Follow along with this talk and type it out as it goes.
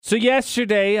So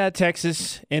yesterday,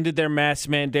 Texas ended their mask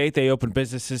mandate. They opened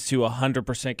businesses to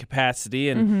 100% capacity.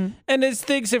 And as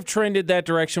things have trended that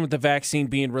direction with the vaccine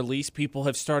being released, people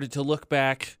have started to look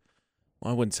back.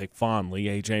 Well, I wouldn't say fondly,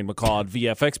 AJ and McCall at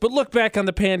VFX, but look back on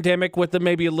the pandemic with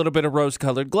maybe a little bit of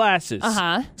rose-colored glasses.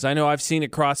 Because I know I've seen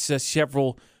across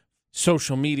several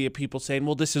social media people saying,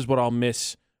 well, this is what I'll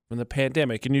miss from the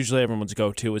pandemic. And usually everyone's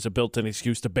go-to is a built-in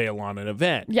excuse to bail on an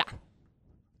event. Yeah.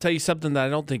 Tell you something that I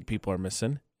don't think people are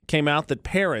missing. Came out that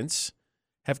parents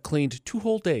have cleaned 2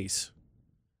 whole days.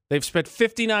 They've spent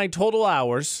 59 total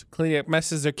hours cleaning up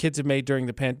messes their kids have made during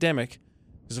the pandemic.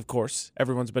 Because, of course,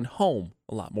 everyone's been home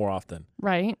a lot more often.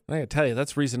 Right. I gotta tell you,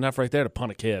 that's reason enough right there to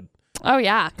punt a kid. Oh,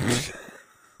 yeah.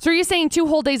 So are you saying 2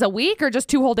 whole days a week or just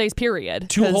 2 whole days period?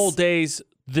 2 whole days,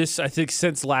 I think,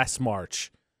 since last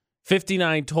March.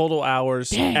 59 total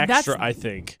hours extra, I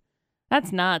think.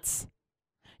 That's nuts.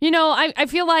 You know, I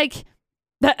feel like,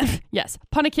 that, yes,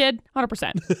 punt a kid,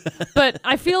 100%. But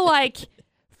I feel like,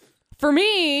 for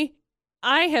me,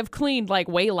 I have cleaned like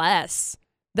way less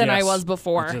than I was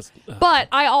before. But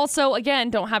I also, again,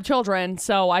 don't have children,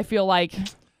 so I feel like...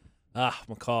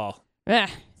 McCall.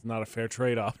 It's not a fair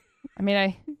trade-off. I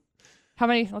mean, how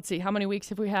many weeks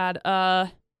have we had?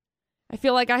 I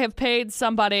feel like I have paid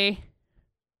somebody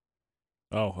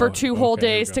for 2 whole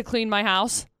days to clean my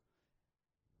house.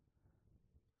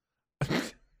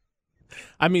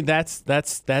 I mean, that's a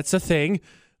thing.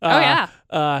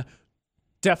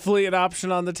 Definitely an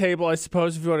option on the table, I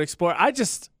suppose, if you want to explore. I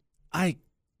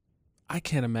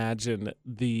can't imagine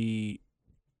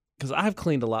because I've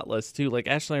cleaned a lot less too. Like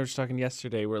Ashley and I were just talking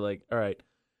yesterday. We're like, all right,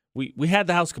 we had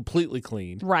the house completely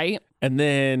cleaned, right? And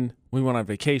then we went on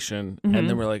vacation, and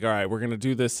then we're like, all right, we're gonna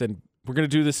do this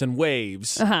in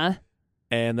waves,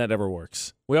 and that never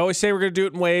works. We always say we're gonna do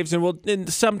it in waves,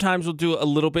 and sometimes we'll do a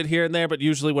little bit here and there, but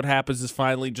usually what happens is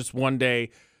finally just one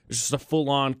day it's just a full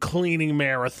on cleaning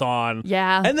marathon,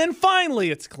 and then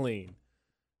finally it's clean.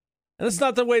 And that's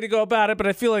not the way to go about it, but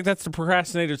I feel like that's the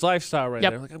procrastinator's lifestyle right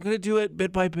there. Like, I'm going to do it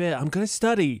bit by bit. I'm going to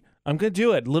study. I'm going to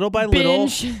do it little by little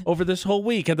over this whole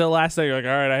week. And the last day, you're like,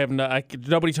 all right,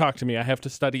 nobody talk to me. I have to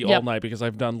study all night because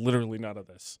I've done literally none of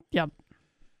this. Yep.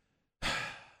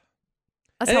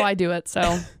 That's how I do it,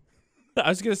 so. I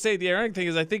was going to say, the ironic thing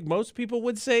is I think most people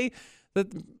would say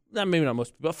that, maybe not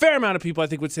most people, a fair amount of people I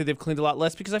think would say they've cleaned a lot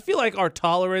less because I feel like our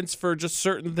tolerance for just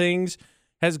certain things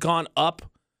has gone up.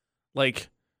 Like...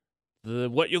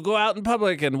 what you'll go out in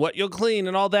public and what you'll clean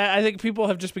and all that. I think people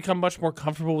have just become much more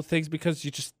comfortable with things because you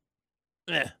just,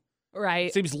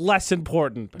 right. Seems less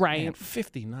important. But right. Man,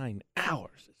 59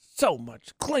 hours is so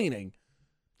much cleaning.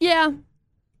 Yeah.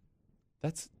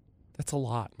 That's a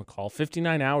lot, McCall.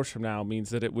 59 hours from now means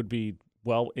that it would be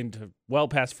well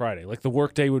past Friday. Like the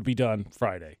workday would be done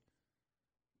Friday.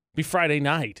 Be Friday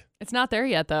night. It's not there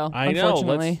yet, though. I know.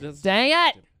 Unfortunately. Dang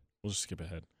it. We'll just skip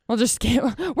ahead.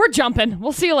 We're jumping.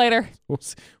 We'll see you later. We'll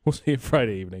see you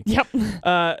Friday evening. Yep.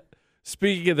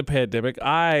 Speaking of the pandemic,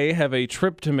 I have a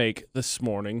trip to make this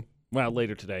morning. Well,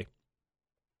 later today.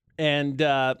 And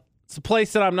it's a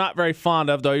place that I'm not very fond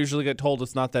of, though I usually get told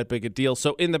it's not that big a deal.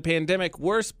 So in the pandemic,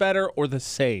 worse, better, or the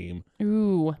same?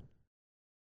 Ooh.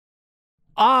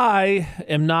 I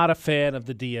am not a fan of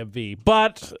the DMV,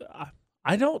 but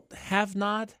I have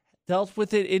not dealt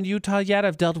with it in Utah yet.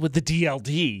 I've dealt with the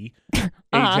DLD.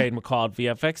 AJ and McCall at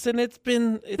VFX, and it's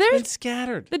been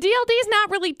scattered. The DLD is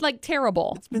not really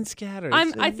terrible. It's been scattered.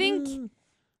 I think.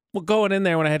 Well, going in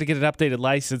there when I had to get an updated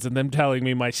license, and them telling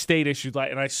me my state issued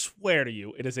license, and I swear to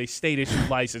you, it is a state issued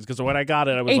license. Because when I got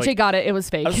it, I was AJ got it. It was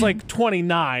fake. I was like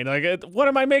 29. Like, what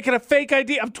am I making a fake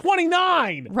ID? I'm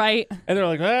 29. Right. And they're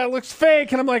like, it looks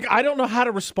fake, and I'm like, I don't know how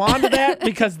to respond to that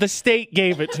because the state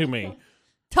gave it to me.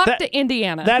 Talk to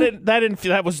Indiana.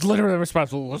 That was literally the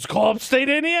response. Well, let's call up state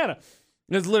Indiana.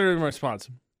 That's literally my response.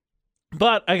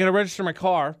 But I got to register my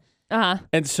car.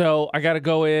 And so I got to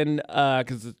go in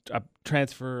because I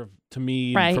transfer to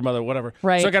me from other whatever.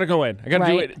 Right. So I got to go in. I got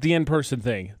to do it the in-person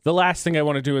thing. The last thing I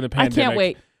want to do in the pandemic. I can't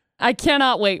wait. I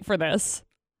cannot wait for this.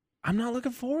 I'm not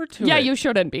looking forward to it. Yeah, you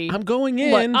shouldn't be. I'm going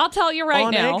in. Look, I'll tell you right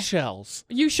now. On eggshells.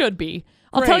 You should be.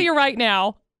 I'll tell you right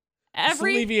now. It's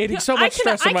alleviating so much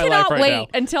stress in my life right now. I cannot wait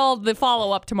until the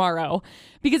follow-up tomorrow.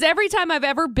 Because every time I've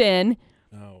ever been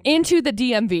into the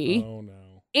DMV,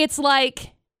 it's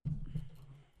like,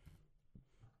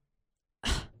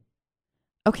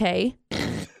 okay.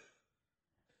 And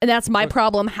that's my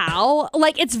problem. How?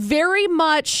 Like, it's very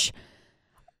much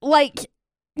like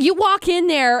you walk in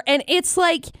there and it's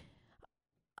like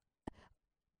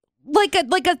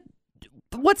a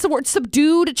what's the word?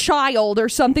 Subdued child or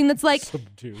something that's like,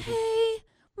 subdued. Hey,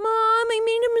 Mom, I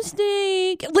made a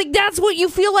mistake. Like, that's what you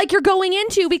feel like you're going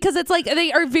into, because it's like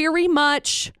they are very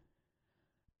much,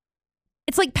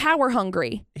 it's like power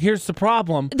hungry. Here's the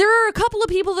problem. There are a couple of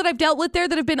people that I've dealt with there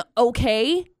that have been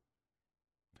okay.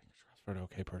 For an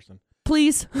okay person.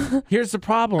 Please. Here's the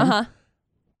problem. Uh-huh.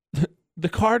 The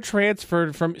car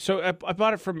transferred from, so I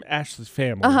bought it from Ashley's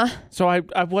family. Uh-huh. So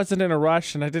I wasn't in a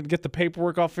rush, and I didn't get the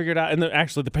paperwork all figured out. And then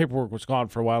actually the paperwork was gone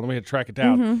for a while, and we had to track it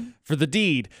down for the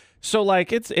deed. So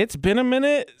like it's been a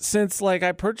minute since like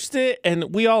I purchased it,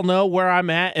 and we all know where I'm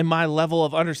at in my level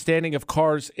of understanding of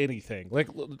cars, anything. Like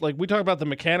we talk about the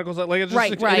mechanicals, like it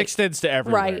just it extends to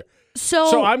everywhere. Right.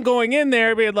 So I'm going in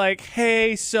there being like,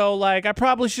 hey, so like I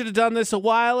probably should have done this a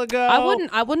while ago.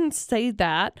 I wouldn't say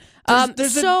that.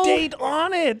 There's a date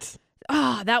on it.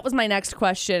 That was my next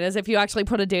question, is if you actually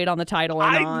put a date on the title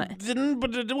or not. I didn't,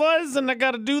 but it was, and I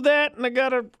got to do that, and I got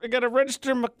to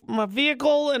register my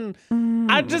vehicle, and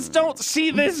I just don't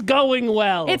see this going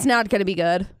well. It's not going to be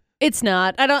good. It's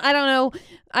not. I don't know.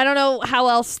 I don't know how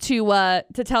else to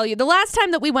tell you. The last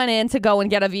time that we went in to go and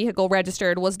get a vehicle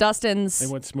registered was Dustin's. It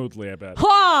went smoothly, I bet.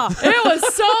 It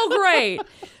was so great.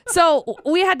 So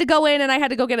we had to go in, and I had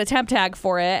to go get a temp tag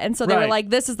for it. And so they were like,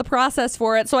 this is the process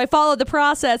for it. So I followed the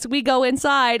process. We go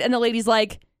inside, and the lady's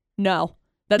like, no,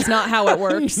 that's not how it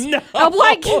works. No. I'm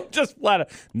like, just flat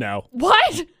out. No.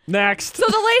 What? Next. So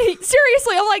the lady,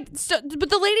 seriously, I'm like, but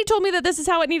the lady told me that this is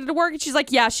how it needed to work. And she's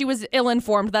like, yeah, she was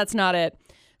ill-informed. That's not it.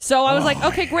 So I was like,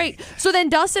 okay, great. So then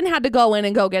Dustin had to go in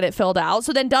and go get it filled out.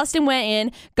 So then Dustin went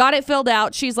in, got it filled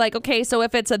out. She's like, okay, so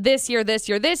if it's a this year,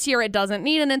 it doesn't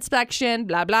need an inspection,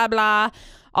 blah, blah, blah,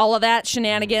 all of that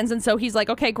shenanigans. And so he's like,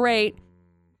 okay, great.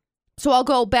 So I'll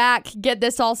go back, get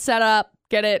this all set up,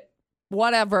 get it,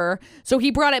 whatever. So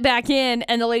he brought it back in,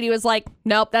 and the lady was like,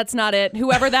 nope, that's not it.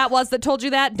 Whoever that was that told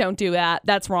you that, don't do that.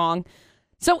 That's wrong.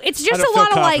 So it's just a lot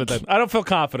of like, I don't feel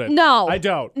confident. No. I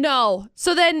don't. No.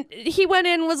 So then he went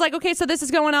in and was like, okay, so this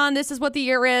is going on. This is what the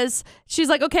year is. She's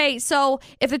like, okay, so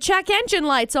if the check engine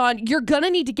light's on, you're going to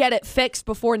need to get it fixed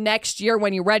before next year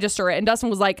when you register it. And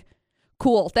Dustin was like,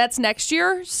 cool, that's next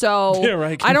year. So yeah,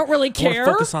 right. I don't really care.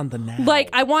 Focus on the now. Like,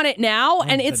 I want it now.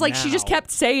 And it's like, she just kept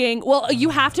saying, well,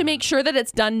 you have to make sure that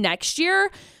it's done next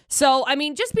year. So, I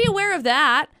mean, just be aware of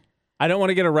that. I don't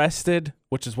want to get arrested,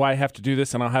 which is why I have to do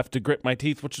this, and I'll have to grit my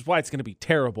teeth, which is why it's going to be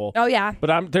terrible. Oh, yeah.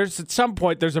 But there's at some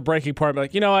point, there's a breaking point. I'm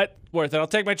like, you know what? Worth it. I'll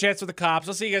take my chance with the cops.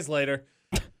 I'll see you guys later.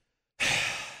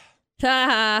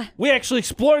 We actually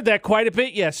explored that quite a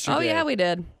bit yesterday. Oh, yeah, we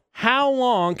did. How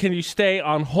long can you stay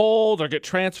on hold or get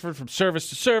transferred from service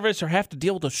to service or have to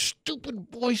deal with those stupid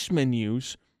voice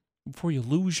menus before you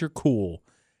lose your cool?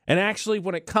 And actually,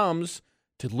 when it comes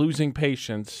to losing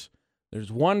patience,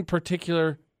 there's one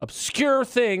particular obscure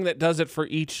thing that does it for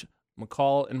each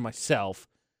McCall and myself.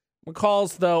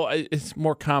 McCall's, though, it's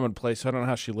more commonplace, so I don't know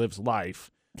how she lives life.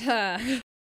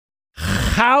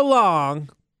 How long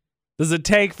does it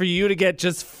take for you to get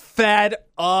just fed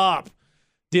up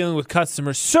dealing with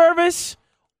customer service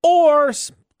or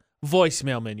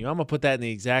voicemail menu? I'm going to put that in the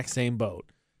exact same boat.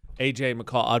 AJ and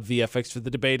McCall on VFX for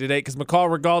the debate today, because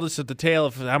McCall, regardless of the tale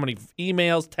of how many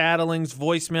emails, tattlings,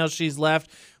 voicemails she's left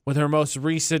with her most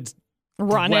recent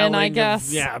run-in, I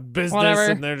guess. Business. Whatever.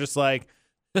 And they're just like,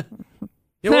 it's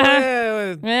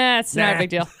not a big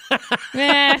deal.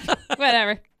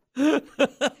 Whatever.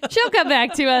 She'll come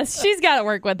back to us. She's got to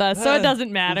work with us, so it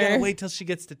doesn't matter. We gotta wait till she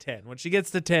gets to 10. When she gets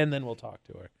to 10, then we'll talk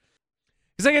to her.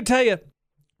 Because I can tell you,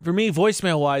 for me,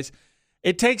 voicemail-wise,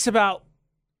 it takes about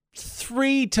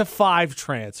 3 to 5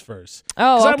 transfers.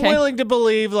 Oh, okay. Because I'm willing to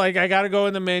believe, like, I got to go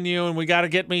in the menu and we got to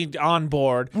get me on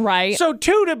board. Right. So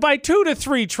by 2 to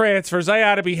 3 transfers, I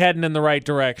ought to be heading in the right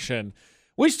direction.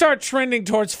 We start trending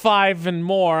towards 5 and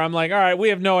more. I'm like, all right, we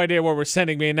have no idea where we're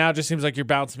sending me, and now it just seems like you're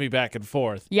bouncing me back and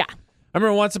forth. Yeah. I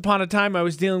remember once upon a time I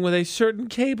was dealing with a certain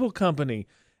cable company,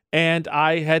 and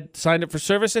I had signed up for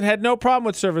service and had no problem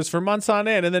with service for months on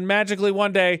end, and then magically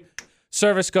one day,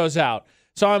 service goes out.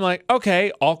 So I'm like,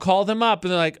 okay, I'll call them up.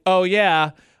 And they're like, oh,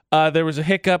 yeah, there was a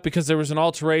hiccup because there was an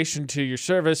alteration to your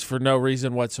service for no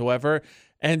reason whatsoever.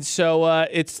 And so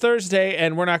it's Thursday,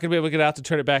 and we're not going to be able to get out to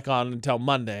turn it back on until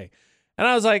Monday. And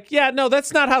I was like, yeah, no,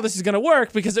 that's not how this is going to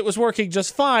work, because it was working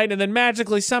just fine. And then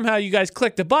magically, somehow you guys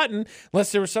clicked a button,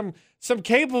 unless there was some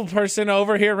cable person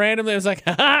over here randomly. It was like,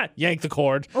 ha, yank the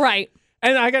cord. Right.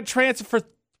 And I got transferred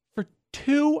for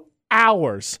 2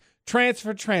 hours.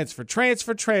 Transferred.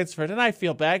 And I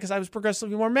feel bad because I was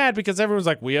progressively more mad because everyone's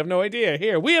like, we have no idea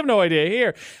here. We have no idea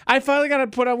here. I finally got to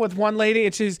put up with one lady,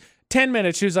 and she's 10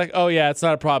 minutes. She was like, oh, yeah, it's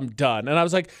not a problem. Done. And I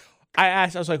was like,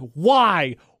 I was like,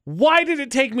 why? Why did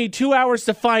it take me 2 hours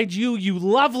to find you, you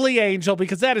lovely angel?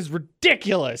 Because that is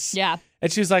ridiculous. Yeah.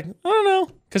 And she was like, I don't know.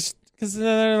 Because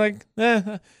they're like,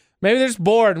 maybe they're just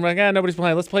bored. I'm like, nobody's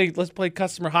playing. Let's play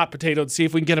customer hot potato and see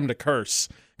if we can get him to curse.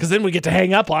 Because then we get to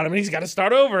hang up on him and he's got to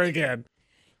start over again.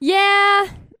 Yeah.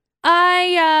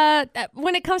 I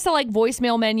when it comes to like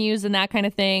voicemail menus and that kind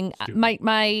of thing,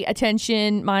 my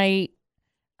attention, my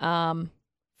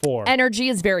energy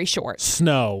is very short.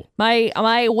 Snow.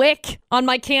 My wick on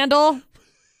my candle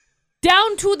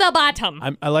down to the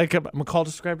bottom. I like McCall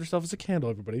described herself as a candle.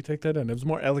 Everybody take that in. It was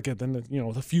more elegant than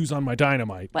the fuse on my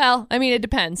dynamite. Well, I mean, it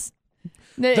depends.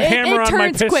 The hammer on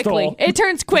my pistol. Quickly. It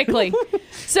turns quickly.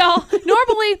 So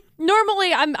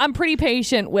normally I'm pretty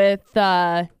patient with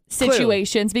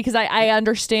situations because I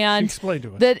understand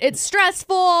that it's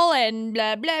stressful and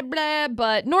blah blah blah.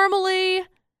 But normally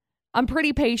I'm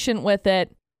pretty patient with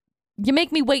it. You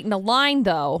make me wait in a line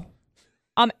though,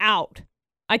 I'm out.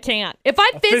 I can't. If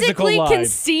I physically can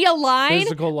see a line,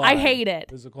 I hate it.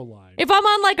 Physical line. If I'm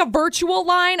on like a virtual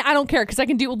line, I don't care because I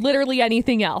can do literally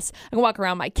anything else. I can walk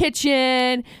around my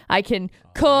kitchen. I can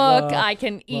cook. I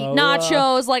can eat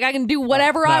nachos. Like I can do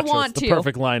whatever I want to. The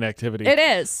perfect line activity. It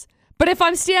is. But if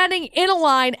I'm standing in a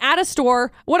line at a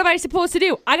store, what am I supposed to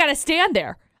do? I got to stand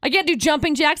there. I can't do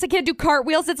jumping jacks. I can't do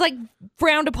cartwheels. It's like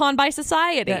frowned upon by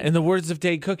society. Yeah, in the words of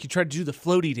Dane Cook, you try to do the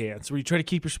floaty dance where you try to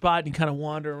keep your spot and you kind of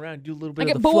wander around, do a little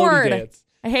bit of the floaty dance.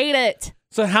 I hate it.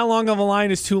 So how long of a line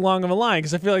is too long of a line?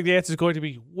 Because I feel like the answer is going to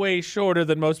be way shorter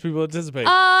than most people anticipate.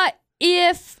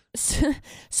 If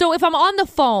I'm on the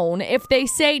phone, if they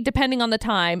say, depending on the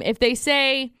time, if they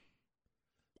say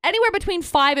anywhere between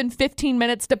 5 and 15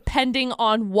 minutes, depending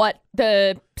on what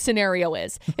the scenario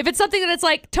is. If it's something that it's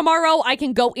like, tomorrow I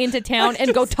can go into town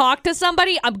and go talk to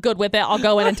somebody, I'm good with it. I'll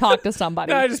go in and talk to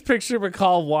somebody. I just picture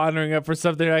McCall wandering up for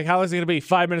something. Like, how long is it going to be?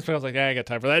 5 minutes? But I was like, I ain't got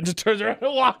time for that. And just turns around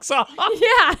and walks off.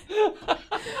 Yeah.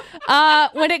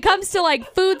 When it comes to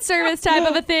like food service type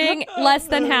of a thing, less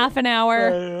than half an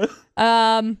hour.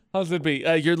 How's it be?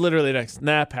 You're literally next.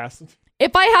 Nah, pass.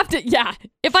 If I have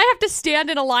to stand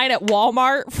in a line at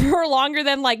Walmart for longer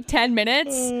than like 10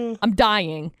 minutes, I'm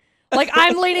dying. Like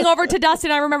I'm leaning over to Dustin.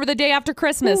 I remember the day after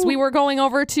Christmas, we were going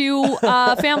over to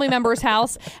a family member's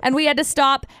house and we had to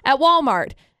stop at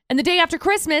Walmart. And the day after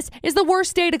Christmas is the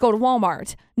worst day to go to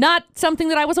Walmart. Not something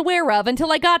that I was aware of until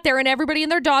I got there and everybody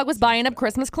and their dog was buying up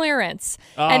Christmas clearance.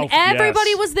 And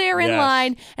everybody was there in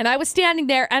line and I was standing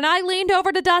there and I leaned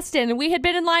over to Dustin and we had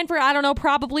been in line for, I don't know,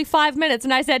 probably 5 minutes.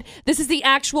 And I said, this is the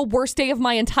actual worst day of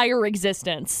my entire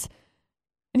existence.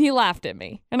 And he laughed at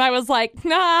me. And I was like,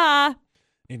 nah.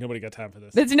 Ain't nobody got time for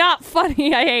this. It's not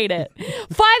funny. I hate it.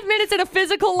 5 minutes in a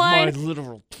physical line. My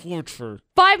literal torture.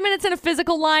 5 minutes in a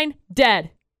physical line,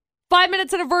 dead. 5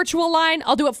 minutes in a virtual line,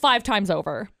 I'll do it 5 times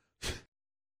over.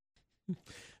 This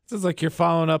is like you're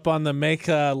following up on the make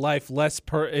life less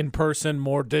in person,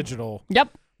 more digital.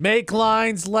 Yep. Make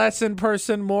lines less in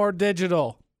person, more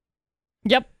digital.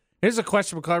 Yep. Here's a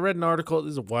question, because I read an article,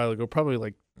 this is a while ago, probably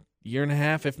like a year and a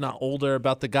half, if not older,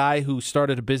 about the guy who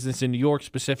started a business in New York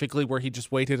specifically where he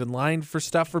just waited in line for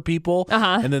stuff for people,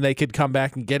 and then they could come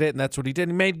back and get it, and that's what he did.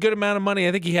 He made a good amount of money.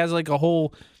 I think he has like a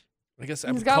whole... I guess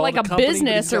he's got like a company,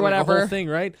 business or whatever. Like a whole thing,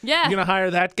 right? Yeah. You gonna hire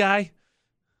that guy?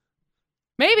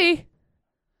 Maybe.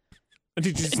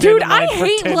 Dude, I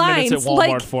hate lines. At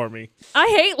Walmart for me. I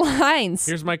hate lines.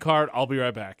 Here's my card. I'll be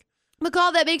right back.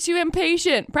 McCall, that makes you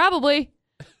impatient. Probably.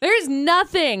 There's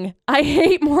nothing I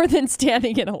hate more than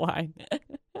standing in a line.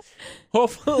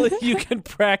 Hopefully you can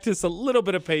practice a little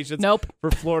bit of patience. Nope. For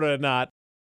Florida or not.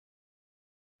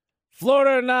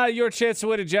 Florida or not, your chance to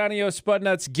win a Johnny O Spud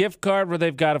Nuts gift card where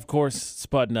they've got, of course,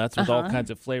 Spud Nuts with all kinds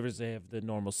of flavors. They have the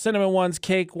normal cinnamon ones,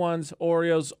 cake ones,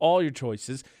 Oreos, all your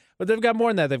choices. But they've got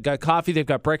more than that. They've got coffee. They've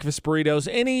got breakfast burritos.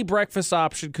 Any breakfast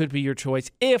option could be your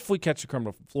choice if we catch a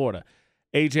criminal from Florida.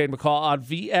 AJ and McCall on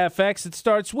VFX. It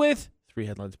starts with 3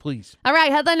 headlines, please. All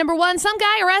right, headline number 1. Some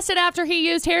guy arrested after he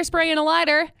used hairspray and a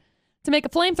lighter to make a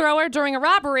flamethrower during a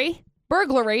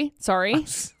burglary.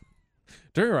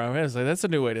 During a robbery, that's a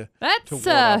new way to ward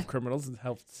off criminals and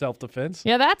help self-defense.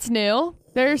 Yeah, that's new.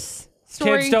 There's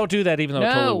story. Kids don't do that even though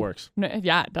it totally works. No,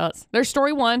 yeah, it does. There's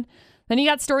story 1. Then you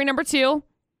got story number 2.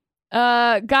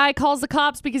 Guy calls the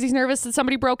cops because he's nervous that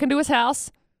somebody broke into his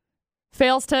house.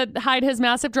 Fails to hide his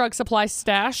massive drug supply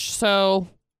stash, so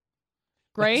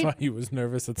great. That's why he was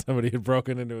nervous that somebody had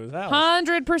broken into his house.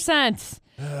 100%.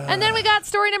 And then we got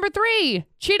story number 3.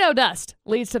 Cheeto dust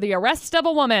leads to the arrest of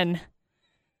a woman.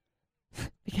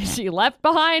 Because she left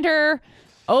behind her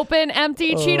open,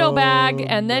 empty Cheeto bag,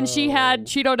 and then she had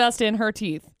Cheeto dust in her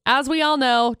teeth. As we all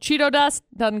know, Cheeto dust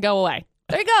doesn't go away.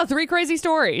 There you go. 3 crazy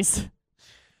stories.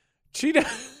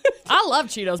 Cheetos. I love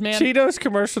Cheetos, man. Cheetos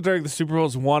commercial during the Super Bowl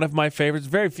is one of my favorites.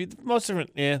 Very few. Most of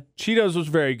it, Cheetos was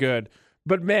very good.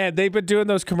 But man, they've been doing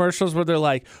those commercials where they're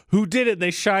like, "Who did it?" And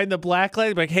they shine the black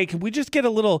light. Like, hey, can we just get a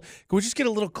little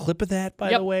clip of that?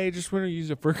 By the way, just want to use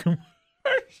it for a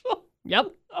commercial.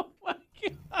 Yep. Oh my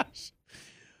gosh.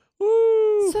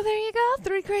 Woo. So there you go.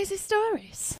 3 crazy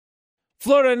stories.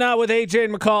 Florida Not with AJ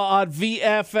and McCall on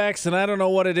VFX, and I don't know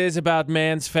what it is about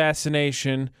man's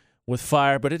fascination with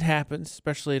fire, but it happens,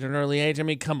 especially at an early age. I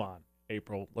mean, come on,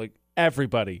 April. Like,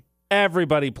 everybody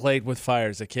played with fire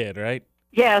as a kid, right?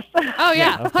 Yes. Oh,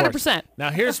 yeah, 100%.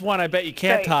 Now, here's one I bet you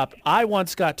can't top. I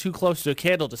once got too close to a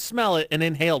candle to smell it and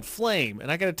inhaled flame,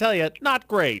 and I got to tell you, not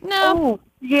great. No. Oh,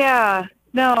 yeah.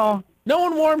 No. No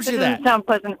one warns you that. Doesn't sound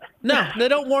pleasant. No, they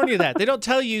don't warn you that. They don't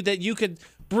tell you that you could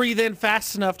breathe in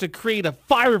fast enough to create a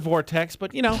fire vortex,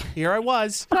 but, here I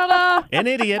was. Ta-da. An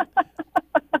idiot.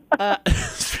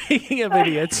 Speaking of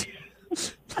idiots.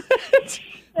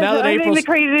 Now that I April's... think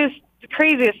the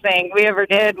craziest thing we ever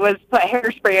did was put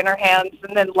hairspray in our hands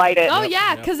and then light it. Oh,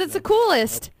 yeah, because it's the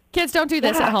coolest. Kids, don't do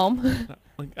this at home.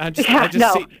 I just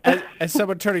see, as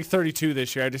someone turning 32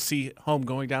 this year, I just see home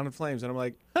going down in flames, and I'm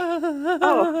like,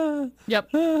 Yep.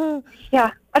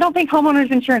 Yeah, I don't think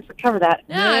homeowners insurance would cover that.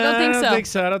 No, I don't think so. I don't think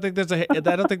so. I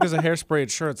don't think there's a hairspray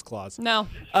insurance clause. No.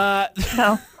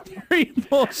 No. 3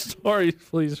 more stories,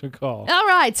 please recall. All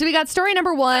right, so we got story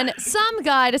number 1. Some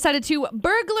guy decided to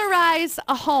burglarize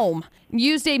a home.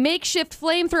 Used a makeshift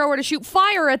flamethrower to shoot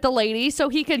fire at the lady so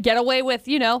he could get away with,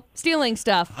 stealing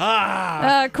stuff.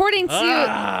 According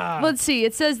to, let's see,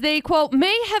 it says they, quote,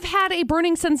 may have had a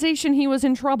burning sensation he was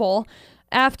in trouble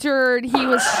after he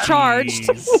was charged.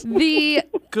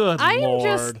 Good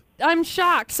Lord. I'm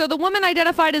shocked. So the woman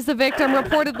identified as the victim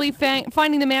reportedly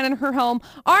finding the man in her home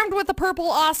armed with a purple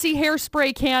Aussie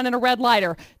hairspray can and a red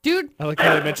lighter. Dude. I like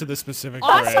how they mentioned the specific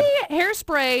Aussie brand.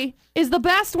 hairspray is the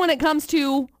best when it comes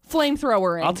to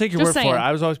flamethrowing. I'll take your word for it.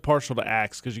 I was always partial to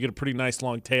Axe because you get a pretty nice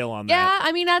long tail on that. Yeah,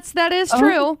 I mean, that is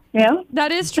true. Yeah.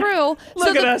 That is true.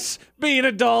 Look at us being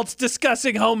adults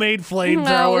discussing homemade flamethrowers.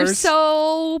 No, we're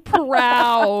so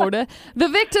proud. The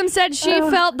victim said she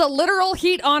felt the literal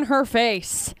heat on her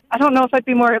face. I don't know if I'd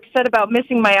be more upset about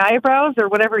missing my eyebrows or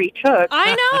whatever he took.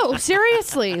 I know,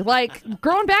 seriously. Like,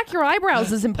 growing back your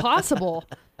eyebrows is impossible.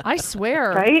 I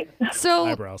swear. Right? So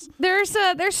Eyebrows. There's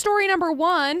story number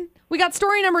 1. We got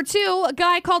story number 2. A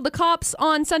guy called the cops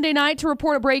on Sunday night to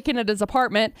report a break-in at his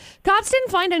apartment. Cops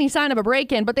didn't find any sign of a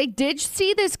break-in, but they did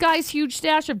see this guy's huge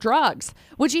stash of drugs,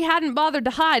 which he hadn't bothered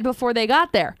to hide before they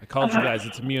got there. I called you guys.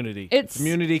 It's immunity. It's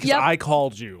immunity because I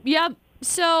called you. Yep.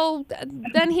 So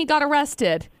then he got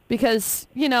arrested because,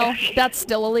 that's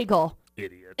still illegal.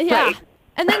 Idiot. Yeah. Right.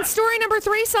 And then story number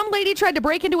 3, some lady tried to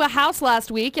break into a house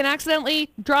last week and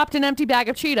accidentally dropped an empty bag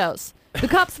of Cheetos. The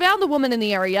cops found the woman in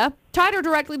the area, tied her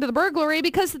directly to the burglary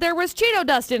because there was Cheeto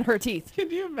dust in her teeth. Can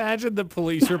you imagine the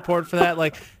police report for that?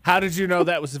 Like, how did you know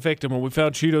that was the victim? When we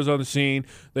found Cheetos on the scene,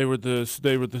 they were the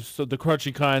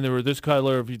crunchy kind. They were this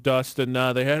color of dust,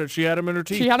 and she had them in her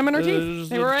teeth. She had them in her teeth.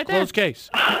 They were right there. Closed case.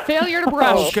 Failure to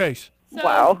brush. Closed case. So,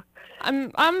 Wow.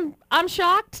 I'm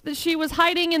shocked that she was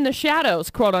hiding in the shadows,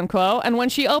 quote unquote, and when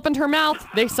she opened her mouth,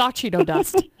 they saw Cheeto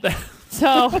dust.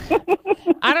 So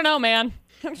I don't know, man.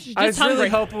 She's I was hungry. really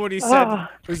hoping when he said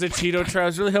it was a Cheeto trail, I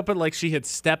was really hoping like she had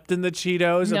stepped in the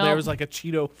Cheetos and there was like a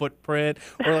Cheeto footprint,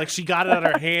 or like she got it on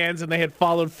her hands and they had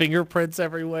followed fingerprints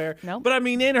everywhere. Nope. But I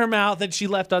mean, in her mouth that she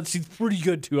left on, she's pretty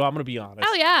good too. I'm gonna be honest.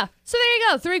 Oh yeah. So there you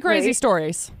go. 3 crazy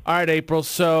stories. All right, April.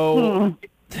 So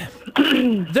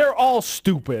they're all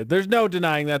stupid. There's no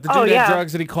denying that. The dude had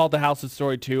drugs and he called the house at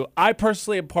story 2. I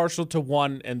personally am partial to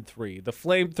 1 and 3. The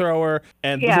flamethrower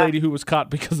and the lady who was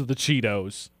caught because of the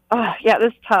Cheetos. Oh, yeah,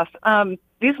 this is tough.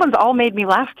 These ones all made me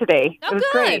laugh today. Oh, it was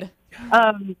good.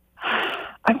 Great.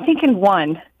 I'm thinking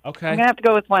 1. Okay. I'm going to have to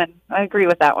go with 1. I agree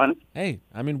with that one. Hey,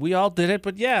 I mean, we all did it,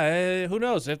 but yeah, who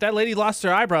knows? If that lady lost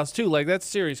her eyebrows too, like, that's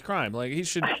serious crime. Like, he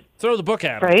should throw the book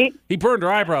at her. Right? He burned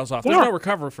her eyebrows off. There's no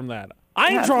recovery from that.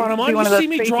 I ain't drawing them on. Be one You of see those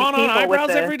me crazy drawing on people eyebrows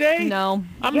with the- every day? No.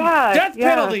 I'm Yeah,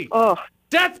 penalty. Oh,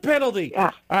 Death penalty.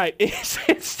 Yeah. All right, it's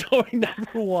story number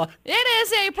 1. It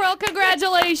is April.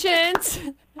 Congratulations.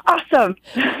 awesome.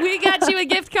 We got you a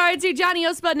gift card to Johnny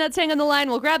O. Spudnuts. Hang on the line.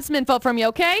 We'll grab some info from you,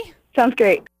 okay? Sounds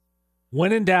great.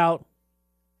 When in doubt,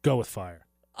 go with fire.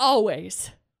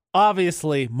 Always.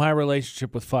 Obviously, my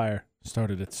relationship with fire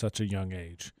started at such a young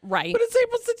age. Right. But it's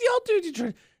April said, y'all dude,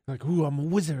 you're like, ooh, I'm a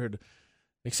wizard.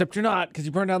 Except you're not, because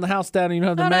you burned down the house down and you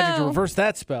don't have the magic to reverse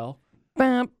that spell.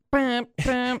 Bum, bum,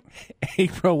 bum.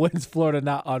 April wins Florida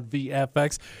Not on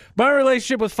VFX. My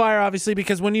relationship with fire, obviously,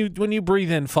 because when you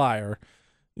breathe in fire,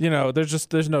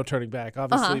 there's no turning back.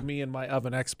 Obviously, me and my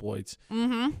oven exploits.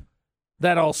 Mm-hmm.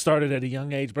 That all started at a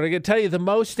young age. But I can tell you the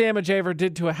most damage I ever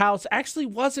did to a house actually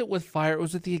wasn't with fire. It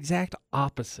was with the exact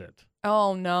opposite.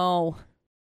 Oh, no.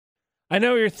 I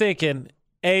know you're thinking,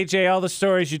 AJ, all the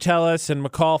stories you tell us and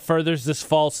McCall furthers this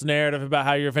false narrative about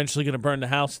how you're eventually going to burn the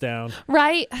house down.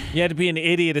 Right. You had to be an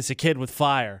idiot as a kid with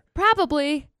fire.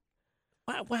 Probably.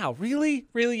 Wow, really?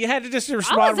 Really? You had to just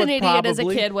respond with probably? I was an idiot as a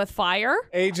kid with fire.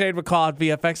 AJ and McCall at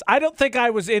VFX. I don't think I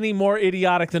was any more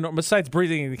idiotic than, besides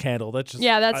breathing in the candle. That's just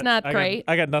that's not great.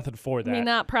 I got nothing for that. I mean,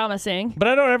 not promising. But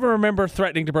I don't ever remember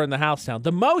threatening to burn the house down.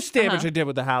 The most damage I did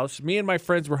with the house, me and my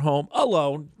friends were home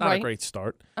alone. Not a great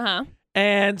start.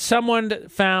 And someone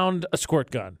found a squirt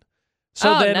gun.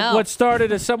 So what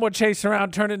started as someone chasing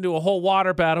around turned into a whole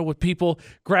water battle with people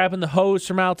grabbing the hose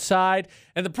from outside.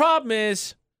 And the problem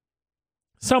is,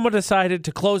 someone decided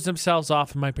to close themselves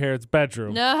off in my parents'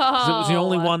 bedroom. No. 'Cause it was the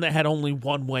only one that had only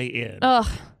one way in. Ugh.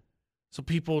 So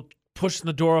people pushing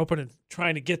the door open and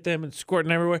trying to get them and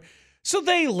squirting everywhere. So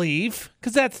they leave,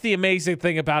 because that's the amazing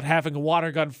thing about having a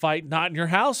water gun fight not in your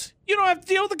house. You don't have to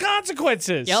deal with the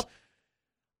consequences. Yep.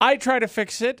 I try to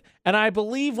fix it, and I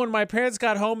believe when my parents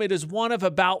got home, it is one of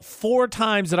about 4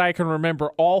 times that I can remember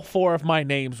all 4 of my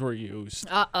names were used.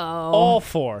 Uh-oh. All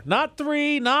 4. Not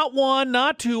 3, not 1,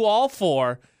 not 2, all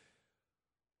 4.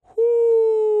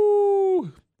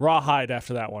 Whoo! Rawhide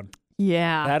after that one.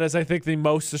 Yeah. That is, I think, the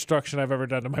most destruction I've ever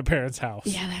done to my parents' house.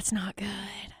 Yeah, that's not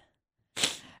good.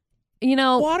 You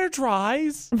know. Water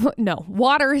dries. No,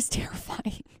 water is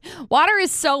terrifying. Water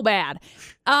is so bad.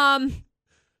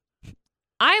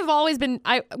 I've always been,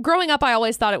 growing up, I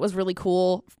always thought it was really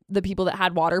cool, the people that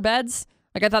had water beds.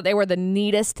 Like, I thought they were the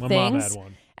neatest things. My mom had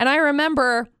one. And I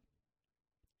remember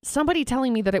somebody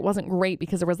telling me that it wasn't great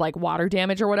because there was, like, water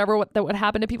damage or whatever that would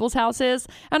happen to people's houses.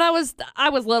 And I was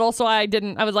little, so I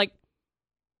was like,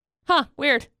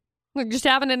 weird. Like, just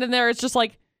having it in there, it's just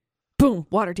like, boom,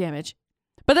 water damage.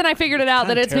 But then I figured it out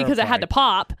that it's because it had to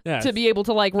pop to be able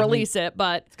to, like, release it.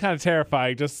 But it's kind of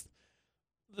terrifying. Just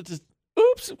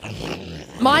oops.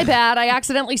 My bad. I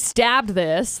accidentally stabbed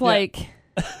this. Like,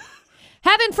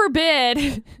 heaven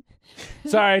forbid.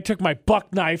 Sorry, I took my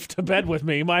buck knife to bed with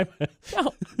me. No.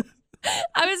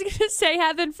 I was going to say,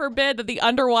 heaven forbid that the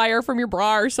underwire from your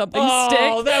bra or something stick.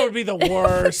 Oh, that would be the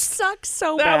worst. It sucks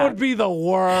so bad. That would be the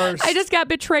worst. I just got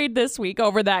betrayed this week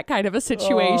over that kind of a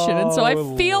situation. And so I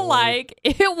feel like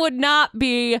it would not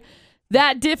be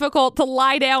that difficult to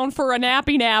lie down for a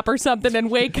nappy nap or something and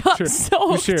wake up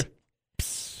soaked. Sure.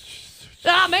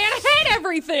 Ah, man, I hate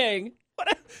everything.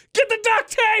 Get the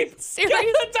duct tape. Seriously?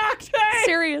 Get the duct tape.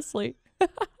 Seriously.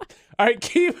 All right,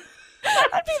 That'd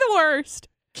be the worst.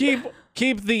 Keep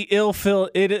the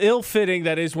ill-fitting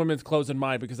that is women's clothes in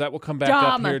mind, because that will come back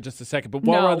up here in just a second. But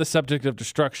while we're on the subject of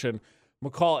destruction,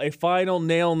 McCall, a final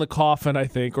nail in the coffin, I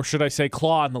think, or should I say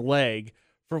claw in the leg,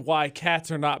 for why cats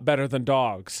are not better than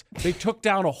dogs. They took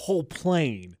down a whole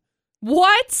plane.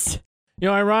 What? You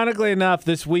know, ironically enough,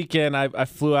 this weekend I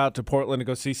flew out to Portland to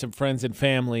go see some friends and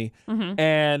family,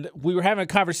 and we were having a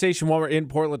conversation while we're in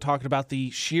Portland talking about the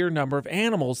sheer number of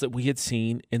animals that we had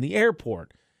seen in the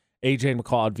airport. AJ and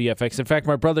McCall at VFX. In fact,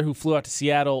 my brother, who flew out to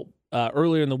Seattle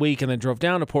earlier in the week and then drove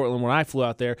down to Portland when I flew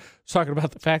out there, was talking about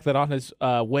the fact that on his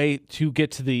way to get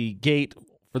to the gate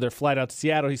for their flight out to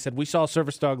Seattle, he said, we saw a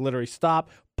service dog literally stop,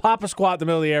 pop a squat in the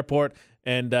middle of the airport,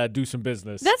 and do some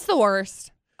business. That's the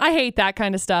worst. I hate that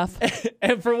kind of stuff.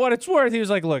 And for what it's worth, he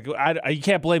was like, look, you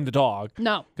can't blame the dog.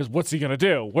 No. Because what's he going to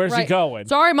do? Where's he going?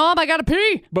 Sorry, Mom, I got to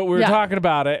pee. But we were talking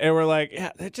about it, and we're like, yeah,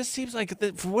 it just seems like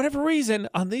for whatever reason,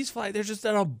 on these flights, there's just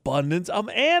an abundance of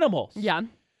animals. Yeah.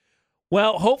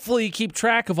 Well, hopefully you keep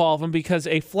track of all of them, because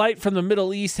a flight from the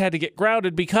Middle East had to get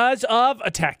grounded because of a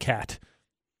attack cat.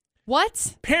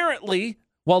 What? Apparently,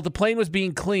 while the plane was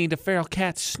being cleaned, a feral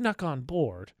cat snuck on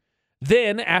board.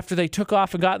 Then, after they took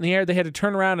off and got in the air, they had to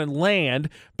turn around and land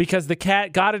because the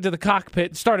cat got into the cockpit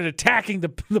and started attacking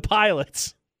the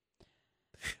pilots.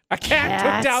 A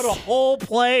cat took down a whole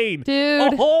plane.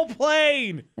 Dude. A whole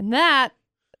plane. And that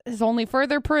is only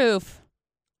further proof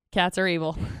cats are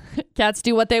evil. Cats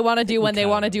do what they want to do when they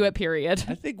want to do it, period.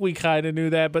 I think we kind of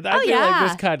knew that, but I feel like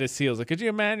this kind of seals it. Could you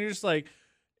imagine? You're just like,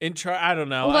 in charge, I don't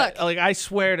know. Look, I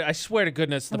swear to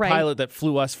goodness, the pilot that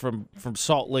flew us from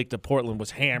Salt Lake to Portland was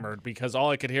hammered, because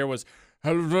all I could hear was,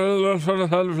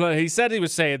 he said he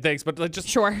was saying things, but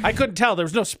I couldn't tell. There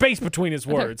was no space between his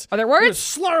words. Are there words? He was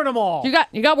slurring them all.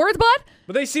 You got words, bud?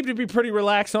 But they seem to be pretty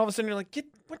relaxed, and all of a sudden you're like, get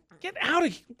out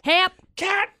of here. Hap.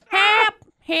 Cat.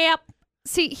 Hap.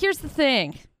 See, here's the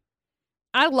thing.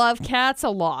 I love cats a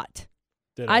lot.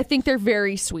 Ditto. I think they're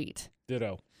very sweet.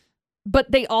 Ditto.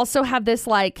 But they also have this,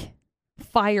 like,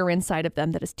 fire inside of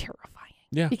them that is terrifying.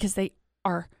 Yeah. Because they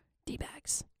are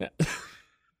D-bags. Yeah.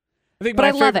 I think But my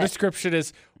I love favorite it. description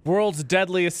is world's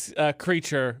deadliest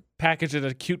creature packaged in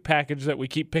a cute package that we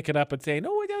keep picking up and saying,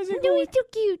 "Oh my God, No, he's too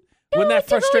cute. Wouldn't that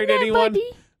frustrate Buddy. anyone?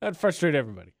 That'd frustrate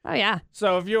everybody. Oh, yeah.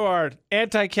 So if you are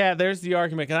anti-cat, there's the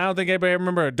argument. And I don't think anybody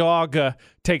remember a dog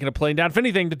taking a plane down. If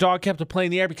anything, the dog kept a plane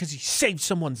in the air because he saved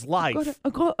someone's life.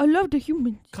 I love the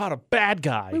humans. Caught a bad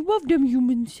guy. I love them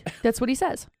humans. That's what he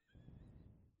says.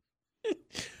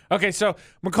 Okay, so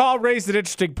McCall raised an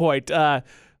interesting point.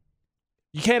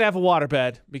 You can't have a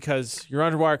waterbed because your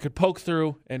underwire could poke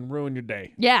through and ruin your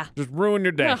day. Yeah. Just ruin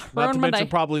your day. Ugh, Not ruin to my mention day.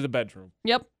 probably the bedroom.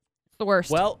 Yep. It's the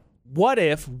worst. Well, what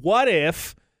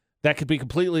if that could be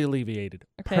completely alleviated?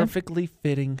 Okay. Perfectly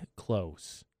fitting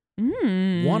clothes.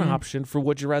 Mm. One option for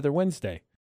Would You Rather Wednesday.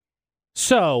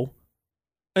 So,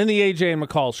 in the AJ and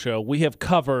McCall show, we have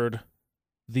covered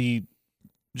the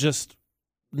just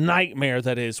nightmare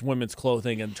that is women's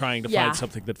clothing and trying to find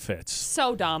something that fits.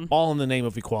 So dumb. All in the name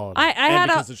of equality.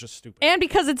 Because it's just stupid. And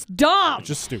because it's dumb. It's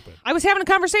just stupid. I was having a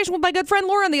conversation with my good friend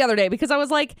Lauren the other day because I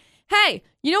was like, hey,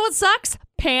 you know what sucks?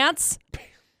 Pants.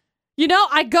 You know,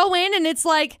 I go in and it's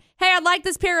like, hey, I'd like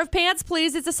this pair of pants,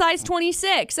 please. It's a size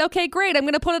 26. Okay, great. I'm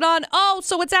going to put it on. Oh,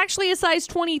 so it's actually a size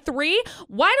 23?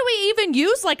 Why do we even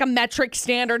use like a metric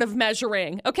standard of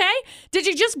measuring? Okay? Did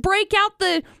you just break out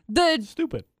the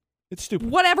Stupid. It's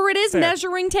stupid. whatever it is, Fair.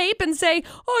 measuring tape and say,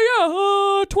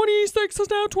 oh yeah, 26 is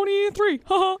now 23.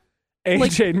 Haha.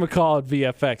 AJ and McCall at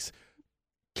VFX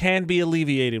can be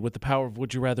alleviated with the power of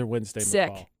Would You Rather Wednesday, Sick.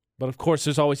 McCall. But of course,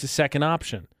 there's always a second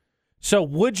option. So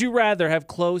would you rather have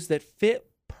clothes that fit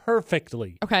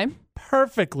perfectly, Okay.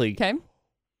 Okay.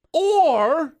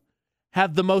 or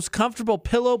have the most comfortable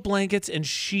pillow, blankets, and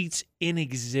sheets in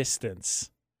existence?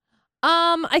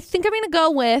 I think I'm going to go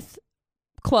with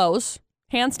clothes,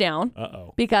 hands down.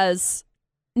 Uh-oh. Because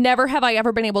never have I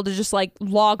ever been able to just like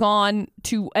log on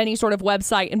to any sort of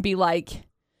website and be like,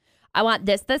 I want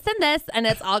this, this, and this, and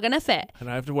it's all going to fit. And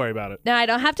I have to worry about it. Now I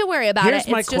don't have to worry about Here's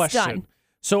it. my It's just question. done.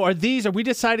 So are we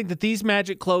deciding that these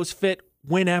magic clothes fit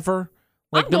whenever?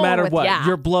 Like I'm no going matter with what? yeah.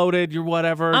 You're bloated, you're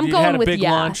whatever. I'm you going had a with big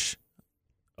yeah. lunch.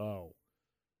 Oh.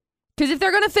 Because if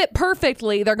they're going to fit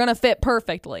perfectly, they're going to fit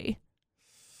perfectly.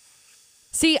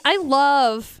 See, I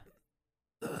love...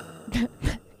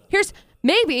 Here's...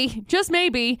 Maybe, just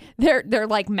maybe, they're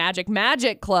like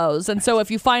magic clothes. And so if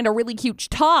you find a really cute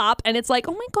top and it's like,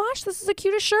 oh my gosh, this is the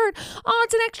cutest shirt. Oh,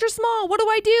 it's an extra small. What do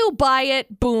I do? Buy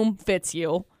it. Boom, fits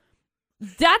you.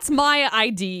 That's my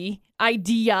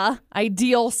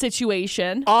ideal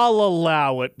situation. I'll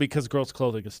allow it because girls'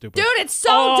 clothing is stupid. Dude, it's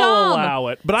so I'll dumb. allow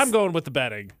it. But I'm going with the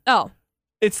bedding. Oh,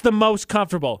 It's the most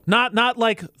comfortable. Not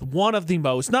like one of the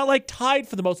most. Not like tied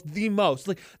for the most. The most.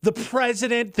 Like the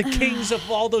president, the kings of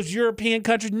all those European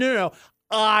countries. No.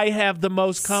 I have the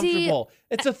most comfortable.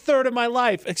 It's a third of my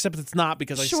life, except it's not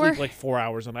because I Sure. sleep like 4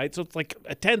 hours a night. So it's like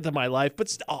a tenth of my life.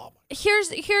 But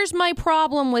here's my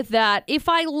problem with that. If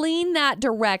I lean that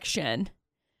direction,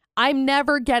 I'm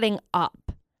never getting up.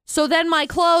 So then my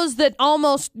clothes that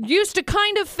almost used to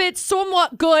kind of fit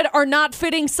somewhat good are not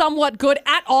fitting somewhat good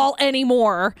at all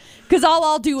anymore because all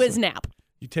I'll do is nap.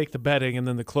 you take the bedding and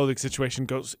then the clothing situation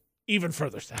goes even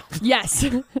further south. Yes,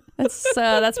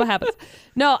 that's what happens.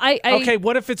 No, I Okay,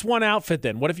 what if it's one outfit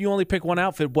then? What if you only pick one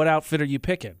outfit? What outfit are you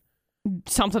picking?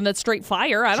 something that's straight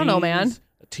fire. I don't know, man. Jeans,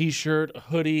 a t-shirt, a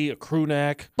hoodie, a crew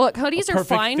neck. Look, hoodies a are perfect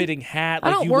fine. fitting hat. I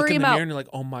Like don't you look worry in the about- mirror and you're like,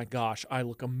 oh my gosh, I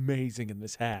look amazing in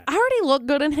this hat. I already look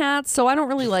good in hats, so I don't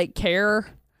really like care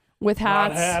with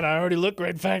Hot hats. hat. I already look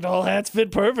great. In fact, all hats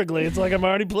fit perfectly. It's like I'm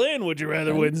already playing Would You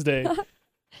Rather Wednesday.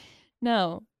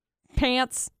 No,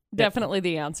 pants. Definitely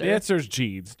the answer. The answer is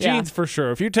jeans. Yeah. Jeans for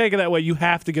sure. If you take it that way, you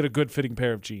have to get a good fitting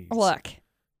pair of jeans. Look,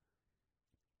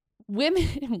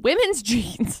 women's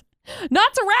jeans.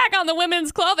 Not to rag on the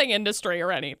women's clothing industry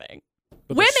or anything.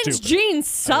 But they're Women's stupid. jeans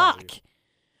suck.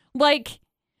 Like,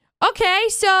 okay,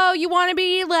 so you want to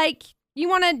be like,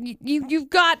 you've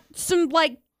got some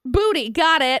like booty,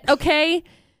 got it, okay?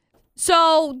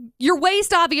 So your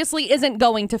waist obviously isn't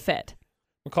going to fit.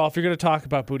 McCall, if you're going to talk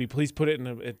about booty, please put it in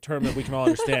a term that we can all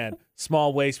understand.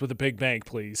 Small waist with a big bank,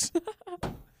 please.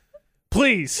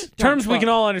 Please. Terms we can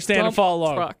all understand and follow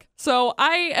along. Truck. So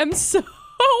I am so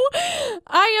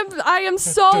I am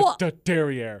so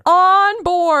Derriere. on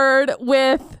board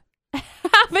with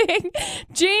having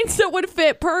jeans that would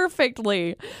fit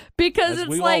perfectly because As it's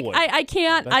we all like would. I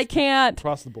can't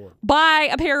Across the board. buy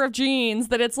a pair of jeans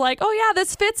that it's like, oh yeah,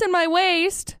 this fits in my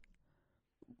waist.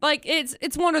 Like it's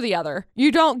one or the other.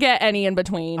 You don't get any in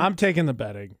between. I'm taking the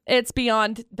betting. It's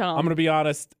beyond dumb. I'm going to be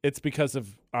honest. It's because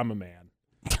of I'm a man.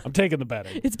 I'm taking the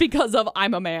bedding. It's because of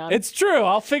I'm a man. It's true.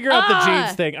 I'll figure out the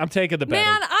jeans thing. I'm taking the bedding.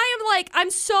 Man,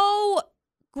 I'm so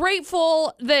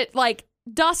grateful that like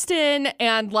Dustin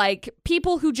and like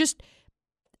people who just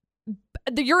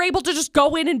you're able to just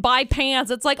go in and buy pants.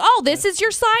 It's like, oh, this is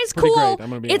your size. Pretty Cool. great. I'm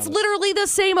gonna be it's honest. literally the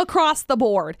same across the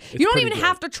board. You don't even great.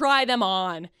 have to try them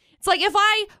on. It's like if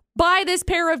I buy this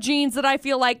pair of jeans that I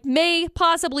feel like may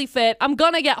possibly fit, I'm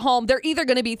going to get home. They're either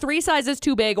going to be 3 sizes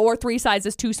too big or 3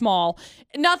 sizes too small.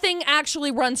 Nothing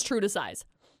actually runs true to size.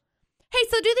 Hey,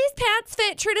 so do these pants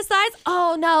fit true to size?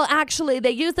 Oh, no, actually,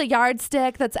 they use a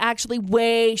yardstick that's actually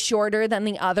way shorter than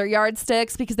the other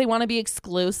yardsticks because they want to be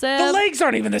exclusive. The legs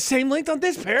aren't even the same length on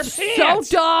this pair of pants.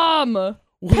 So dumb.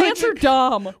 Pants are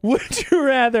dumb. Would you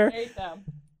rather Hate them.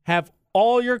 have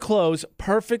all your clothes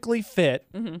perfectly fit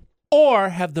or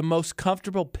have the most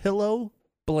comfortable pillow,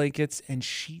 blankets, and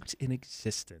sheets in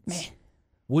existence? Meh.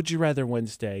 Would you rather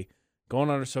Wednesday? Going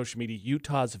on our social media,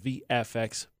 Utah's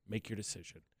VFX, make your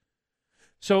decision.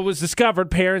 So it was discovered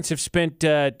parents have spent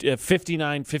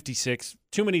 59, 56,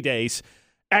 too many days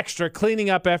extra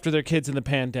cleaning up after their kids in the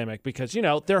pandemic because, you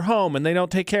know, they're home and they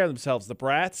don't take care of themselves, the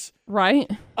brats. Right.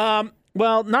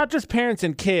 Well, not just parents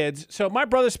and kids. So my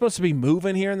brother's supposed to be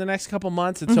moving here in the next couple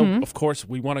months. And so, of course,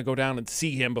 we want to go down and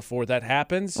see him before that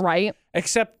happens. Right.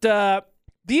 Except the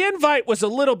invite was a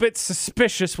little bit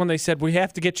suspicious when they said, we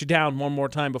have to get you down one more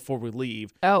time before we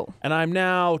leave. Oh. And I'm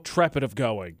now trepid of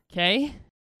going. Okay.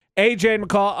 AJ and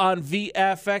McCall on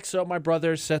VFX. So my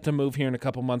brother's set to move here in a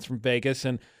couple months from Vegas.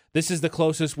 And this is the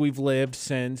closest we've lived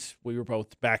since we were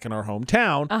both back in our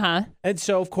hometown. Uh-huh. And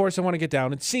so, of course, I want to get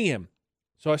down and see him.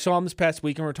 So I saw him this past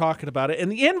week and we're talking about it.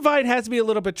 And the invite has me a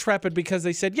little bit trepid because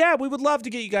they said, yeah, we would love to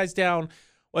get you guys down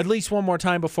at least one more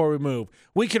time before we move.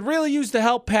 We could really use the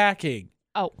help packing.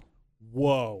 Oh.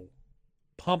 Whoa.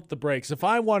 Pump the brakes. If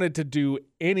I wanted to do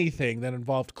anything that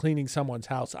involved cleaning someone's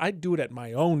house, I'd do it at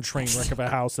my own train wreck of a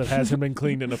house that hasn't been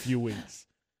cleaned in a few weeks.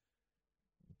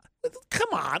 Come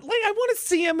on. Like, I want to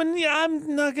see him, and yeah,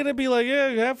 I'm not going to be like, yeah,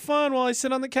 have fun while I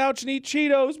sit on the couch and eat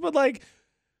Cheetos, but like,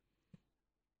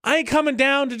 I ain't coming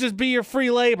down to just be your free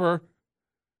labor.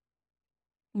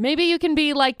 Maybe you can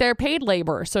be like their paid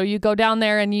labor. So you go down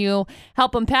there and you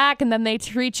help them pack, and then they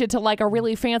treat you to like a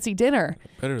really fancy dinner.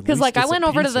 Because like I went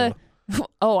over to the,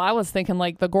 I was thinking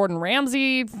like the Gordon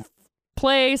Ramsay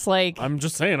place. Like I'm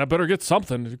just saying, I better get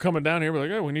something. You're coming down here, we're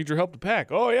like, hey, we need your help to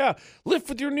pack. Oh yeah, lift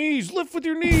with your knees, lift with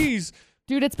your knees.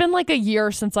 Dude, it's been like a year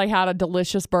since I had a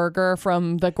delicious burger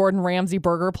from the Gordon Ramsay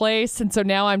burger place, and so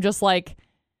now I'm just like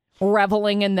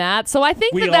reveling in that. So I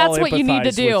think that's what you need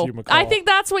to do. I think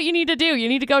that's what you need to do. You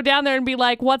need to go down there and be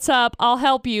like, what's up? I'll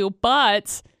help you,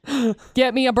 but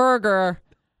get me a burger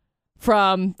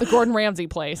from the Gordon Ramsay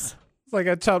place. It's like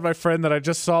I told my friend that I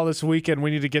just saw this weekend, we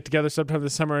need to get together sometime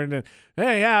this summer, and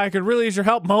hey, yeah, I could really use your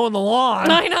help mowing the lawn.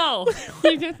 I know. No.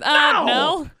 That's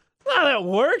not how that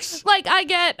works. Like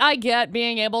I get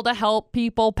being able to help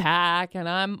people pack, and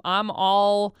I'm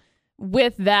all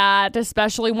with that,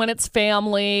 especially when it's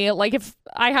family. Like if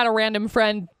I had a random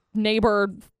friend,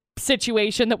 neighbor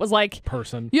situation that was like,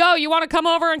 yo, you want to come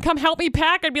over and come help me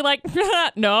pack? I'd be like,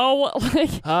 no.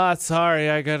 Like,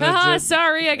 sorry, I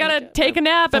gotta take a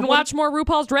nap and watch more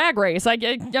RuPaul's Drag Race.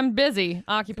 I'm busy,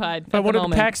 occupied. If I wanted to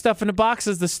pack stuff into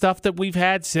boxes, the stuff that we've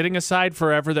had sitting aside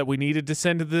forever that we needed to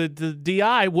send to the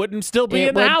DI wouldn't still be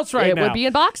in the house right now. It would be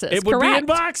in boxes. It would be in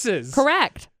boxes.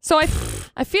 Correct. So I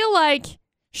feel like,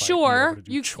 sure,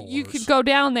 you could go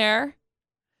down there,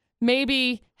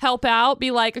 maybe help out,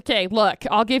 be like, okay, look,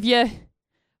 I'll give you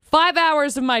 5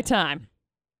 hours of my time.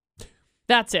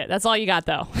 That's it. That's all you got,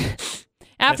 though.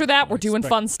 After that, we're doing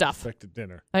fun stuff.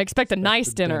 I expect a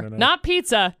nice dinner. Not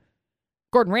pizza.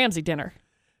 Gordon Ramsay dinner.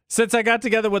 Since I got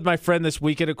together with my friend this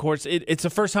weekend, of course, it's the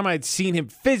first time I'd seen him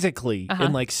physically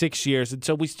in like 6 years. And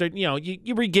so we start,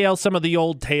 you regale some of the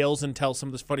old tales and tell some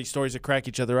of the funny stories that crack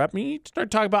each other up. And you start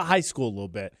talking about high school a little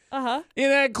bit. And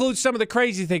that includes some of the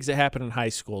crazy things that happen in high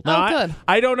school. Now, good.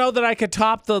 I don't know that I could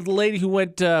top the lady who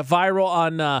went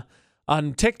viral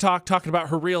on TikTok talking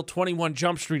about her real 21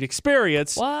 Jump Street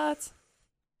experience. What?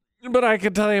 But I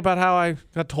can tell you about how I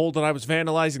got told that I was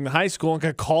vandalizing the high school and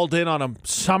got called in on a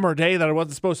summer day that I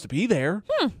wasn't supposed to be there.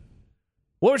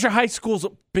 What was your high school's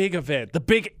big event, the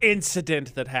big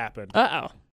incident that happened?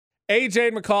 AJ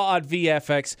and McCall on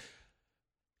VFX.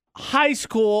 High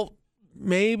school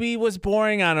maybe was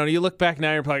boring. I don't know. You look back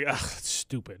now, you're probably like, ugh, that's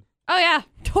stupid. Oh, yeah,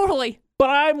 totally.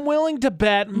 But I'm willing to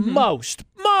bet most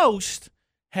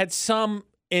had some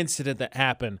incident that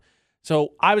happened.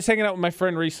 So I was hanging out with my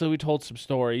friend recently. We told some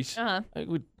stories.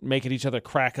 We'd making each other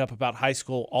crack up about high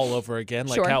school all over again.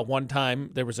 Like how one time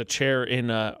there was a chair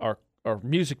in our our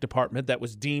music department that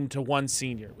was deemed to one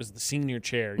senior. It was the senior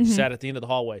chair. He sat at the end of the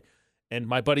hallway. And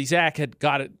my buddy Zach had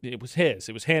got it. It was his.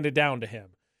 It was handed down to him.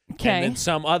 Okay. And then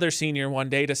some other senior one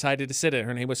day decided to sit in.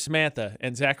 Her name was Samantha.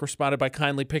 And Zach responded by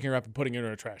kindly picking her up and putting her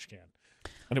in a trash can.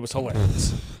 And it was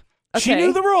hilarious. Okay. She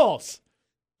knew the rules.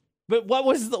 But what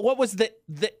was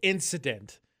the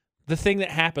incident? The thing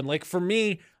that happened? Like for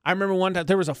me, I remember one time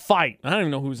there was a fight. I don't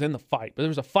even know who was in the fight, but there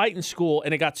was a fight in school,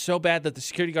 and it got so bad that the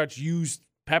security guards used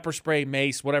pepper spray,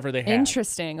 mace, whatever they had.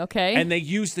 Interesting. Okay. And they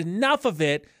used enough of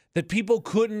it that people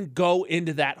couldn't go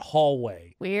into that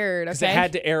hallway. Weird. Okay. Because they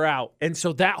had to air out. And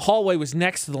so that hallway was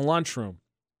next to the lunchroom.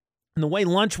 And the way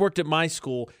lunch worked at my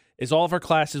school is all of our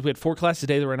classes, we had 4 classes a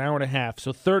day, they were an hour and a half.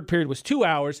 So third period was 2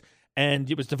 hours, and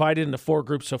it was divided into 4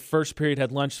 groups. So first period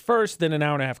had lunch first, then an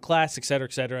hour and a half class, et cetera,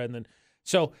 et cetera. And then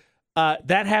so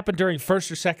that happened during first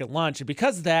or second lunch. And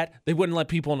because of that, they wouldn't let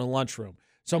people in the lunchroom.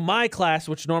 So my class,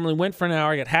 which normally went for an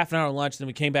hour, got half an hour lunch, then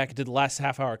we came back and did the last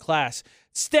half-hour class.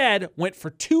 Instead, went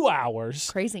for 2 hours.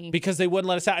 Crazy. Because they wouldn't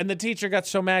let us out. And the teacher got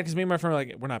so mad because me and my friend were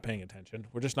like, we're not paying attention.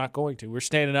 We're just not going to. We're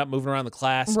standing up, moving around the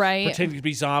class. Right. Pretending to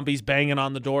be zombies, banging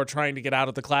on the door, trying to get out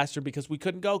of the classroom because we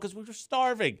couldn't go because we were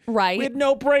starving. Right. We had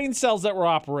no brain cells that were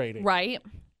operating. Right.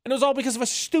 And it was all because of a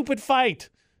stupid fight.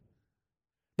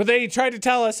 But they tried to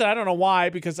tell us, and I don't know why,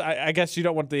 because I guess you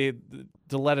don't want to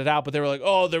let it out, but they were like,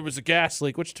 oh, there was a gas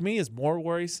leak, which to me is more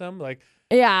worrisome. Like,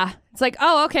 yeah. It's like,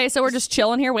 oh, okay, so we're just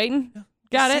chilling here waiting.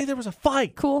 Got it. Say there was a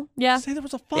fight. Cool. Yeah. Say there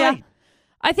was a fight. Yeah.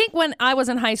 I think when I was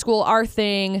in high school, our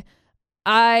thing,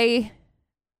 it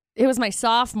was my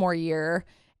sophomore year,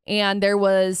 and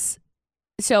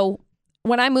so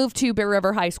when I moved to Bear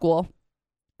River High School,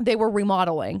 they were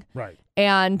remodeling. Right.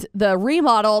 And the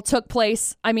remodel took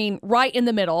place, right in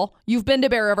the middle. You've been to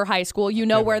Bear River High School. You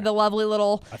know where the lovely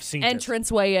little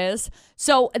entranceway is.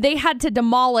 So they had to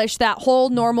demolish that whole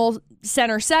normal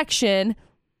center section.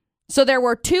 So there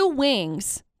were 2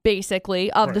 wings,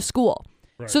 basically, of the school.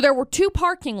 Right. So there were 2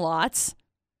 parking lots,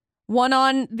 one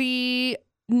on the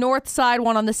north side,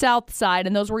 one on the south side,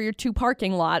 and those were your 2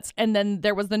 parking lots. And then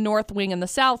there was the north wing and the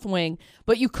south wing.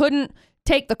 But you couldn't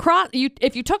take the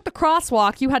if you took the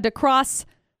crosswalk, you had to cross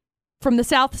from the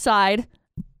south side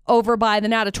over by the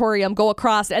natatorium, go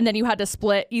across, and then you had to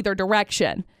split either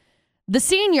direction. The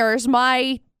seniors,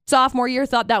 my sophomore year,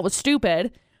 thought that was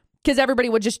stupid because everybody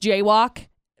would just jaywalk.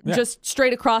 Yeah. Just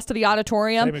straight across to the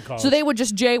auditorium. So they would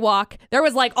just jaywalk. There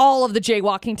was like all of the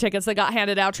jaywalking tickets that got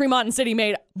handed out. Tremont and City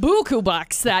made buku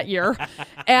bucks that year.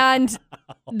 And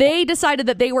they decided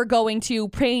that they were going to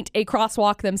paint a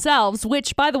crosswalk themselves,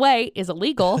 which, by the way, is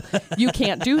illegal. You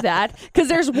can't do that because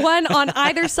there's one on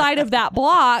either side of that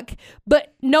block,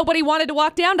 but nobody wanted to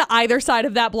walk down to either side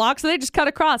of that block, so they just cut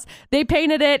across. They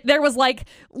painted it. There was like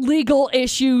legal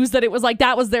issues that it was like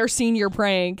that was their senior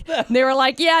prank. They were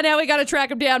like, yeah, now we got to track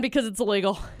them down because it's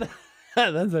illegal.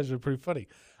 That's actually pretty funny.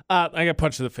 I got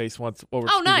punched in the face once over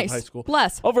nice. high school.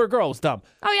 Bless. Over a girl. It was dumb.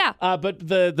 Oh, yeah. But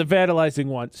the vandalizing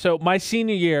one. So my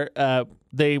senior year,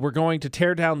 they were going to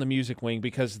tear down the music wing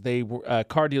because they were, a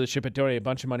car dealership had donated a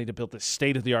bunch of money to build this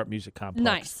state-of-the-art music complex.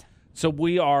 Nice. So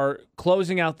we are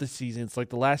closing out the season. It's like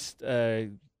the last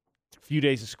few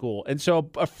days of school. And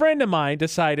so a friend of mine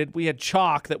decided we had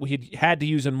chalk that we had to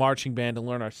use in marching band to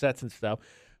learn our sets and stuff.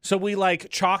 So we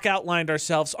chalk outlined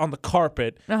ourselves on the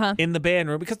carpet in the band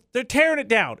room because they're tearing it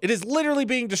down. It is literally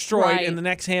being destroyed in the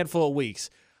next handful of weeks.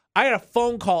 I got a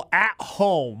phone call at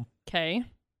home. Okay.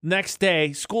 Next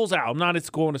day, school's out. I'm not at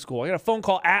school, going to school. I got a phone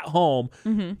call at home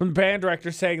from the band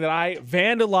director saying that I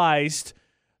vandalized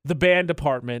the band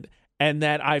department and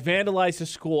that I vandalized the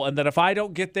school and that if I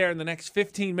don't get there in the next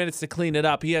 15 minutes to clean it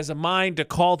up, he has a mind to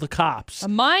call the cops. A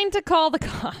mind to call the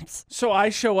cops. So I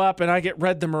show up and I get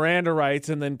read the Miranda rights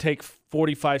and then take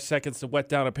 45 seconds to wet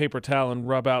down a paper towel and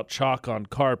rub out chalk on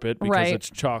carpet because it's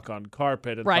chalk on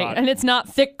carpet. And and it's not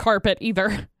thick carpet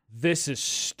either. This is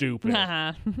stupid.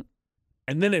 And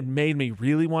then it made me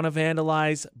really want to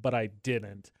vandalize, but I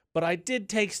didn't. But I did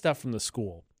take stuff from the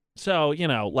school. So,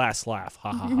 last laugh.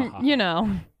 Ha, ha, ha,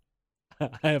 ha.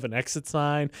 I have an exit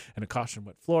sign and a caution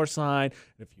wet floor sign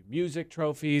and a few music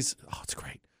trophies. Oh, it's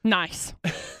great. Nice.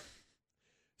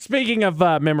 Speaking of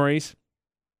memories,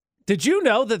 did you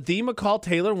know that the McCall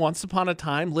Taylor once upon a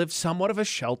time lived somewhat of a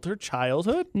sheltered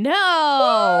childhood?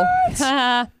 No.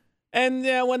 And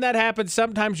when that happens,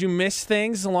 sometimes you miss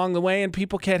things along the way and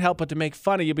people can't help but to make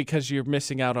fun of you because you're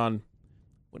missing out on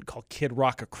what we call Kid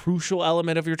Rock, a crucial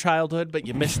element of your childhood, but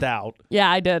you missed out.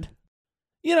 Yeah, I did.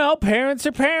 Parents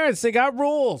are parents. They got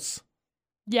rules.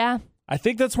 Yeah. I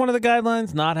think that's one of the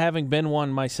guidelines, not having been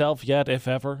one myself yet, if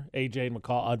ever. AJ and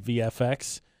McCall on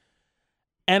VFX.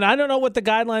 And I don't know what the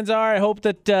guidelines are. I hope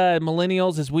that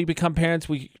millennials, as we become parents,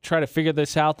 we try to figure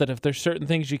this out, that if there's certain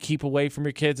things you keep away from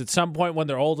your kids, at some point when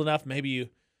they're old enough, maybe you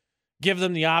give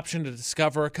them the option to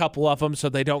discover a couple of them so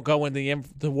they don't go in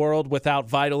the world without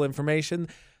vital information.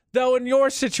 Though in your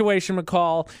situation,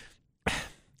 McCall, I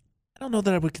don't know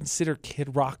that I would consider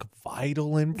Kid Rock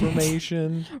vital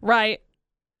information. Right.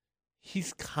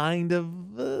 He's kind of...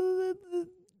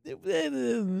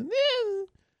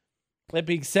 That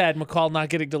being said, McCall not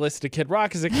getting to listen to Kid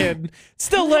Rock as a kid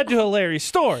still led to a hilarious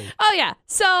story. Oh, yeah.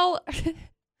 So,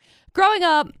 growing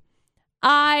up,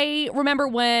 I remember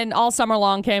when All Summer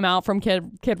Long came out from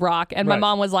Kid Rock, and my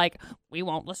mom was like, we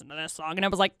won't listen to this song. And I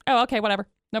was like, oh, okay, whatever.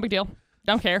 No big deal.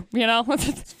 Don't care, you know?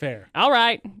 It's fair. All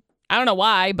right. I don't know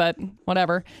why, but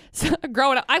whatever. So,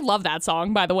 growing up, I love that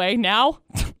song, by the way. Now...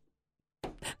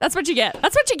 That's what you get.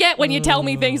 That's what you get when you tell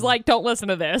me things like, don't listen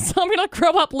to this. I'm going to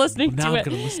grow up listening to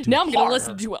it. Now I'm going to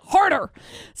listen to it harder.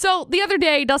 So the other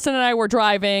day, Dustin and I were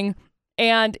driving,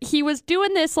 and he was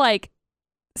doing this, like,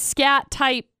 scat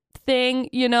type thing,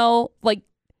 you know, like,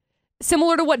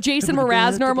 similar to what Jason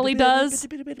Mraz normally does.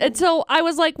 And so I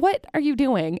was like, what are you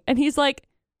doing? And he's like,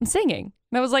 I'm singing.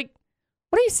 And I was like,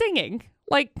 what are you singing?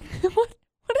 Like, what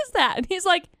is that? And he's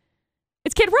like,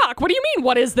 it's Kid Rock. What do you mean,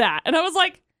 what is that? And I was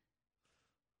like,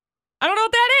 I don't know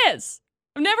what that is.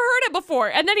 I've never heard it before.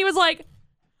 And then he was like,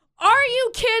 are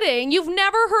you kidding? You've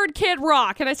never heard Kid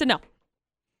Rock? And I said, no.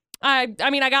 I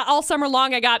mean, I got All Summer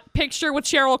Long. I got Picture with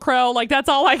Sheryl Crow. Like, that's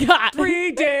all I got.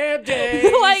 3 damn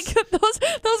days. Like,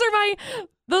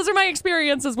 those are my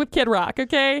experiences with Kid Rock,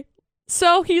 okay?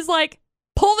 So he's like,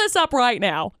 pull this up right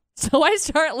now. So I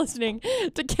start listening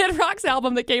to Kid Rock's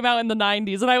album that came out in the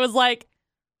 90s. And I was like,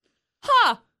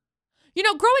 huh. You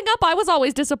know, growing up, I was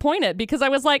always disappointed because I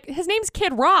was like, his name's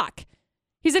Kid Rock.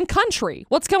 He's in country.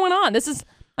 What's going on?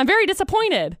 I'm very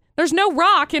disappointed. There's no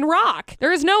rock in rock.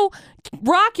 There is no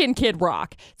rock in Kid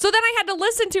Rock. So then I had to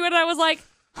listen to it and I was like,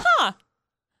 huh.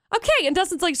 Okay. And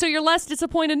Dustin's like, so you're less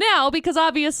disappointed now because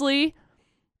obviously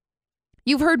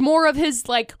you've heard more of his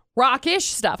like rock-ish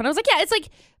stuff. And I was like, yeah, it's like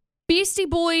Beastie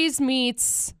Boys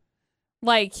meets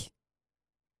like...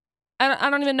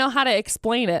 I don't even know how to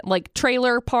explain it. Like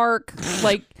Trailer Park.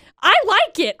 Like, I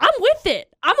like it. I'm with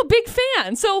it. I'm a big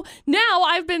fan. So now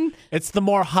It's the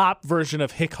more hop version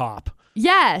of Hick Hop.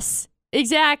 Yes,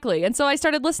 exactly. And so I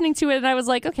started listening to it and I was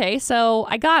like, okay, so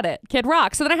I got it. Kid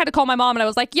Rock. So then I had to call my mom and I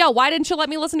was like, yo, why didn't you let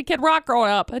me listen to Kid Rock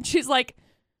growing up? And she's like,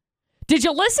 did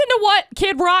you listen to what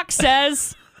Kid Rock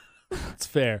says? It's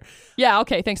fair. Yeah,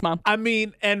 okay, thanks, Mom. I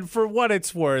mean, and for what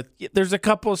it's worth, there's a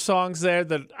couple of songs there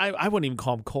that I wouldn't even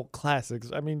call them cult classics.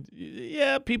 I mean,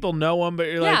 yeah, people know them, but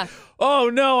you're like, oh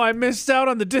no, I missed out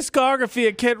on the discography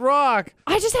of Kid Rock.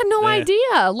 I just had no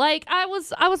idea. Like, I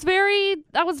was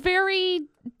very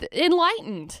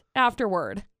enlightened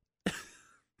afterward.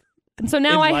 And so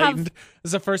now I have... This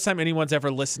is the first time anyone's ever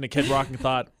listened to Kid Rock and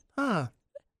thought,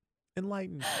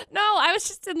 enlightened. No, I was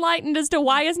just enlightened as to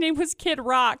why his name was Kid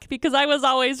Rock because I was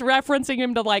always referencing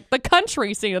him to like the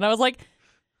country scene and I was like,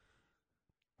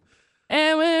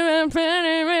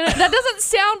 that doesn't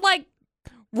sound like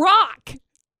rock.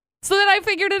 So then I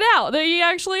figured it out that he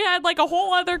actually had like a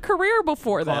whole other career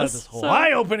before this. Whole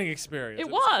eye-opening experience. It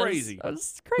was crazy. It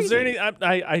was crazy. Was there any?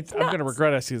 I'm going to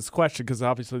regret asking this question because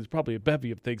obviously there's probably a bevy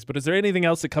of things. But is there anything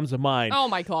else that comes to mind? Oh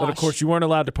my gosh! That of course you weren't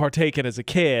allowed to partake in as a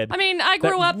kid. I mean, I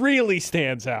grew up. Really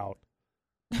stands out.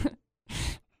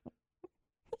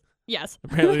 Yes.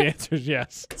 Apparently the answer is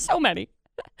yes. So many.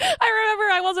 I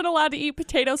remember I wasn't allowed to eat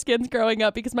potato skins growing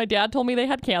up because my dad told me they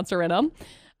had cancer in them.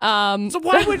 So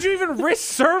why would you even risk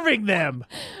serving them?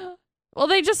 Well,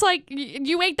 they just like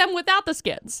you ate them without the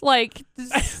skins, like.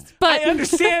 But I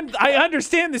understand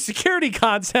the security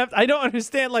concept. I don't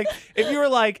understand like if you were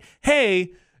like,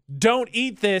 hey, don't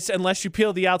eat this unless you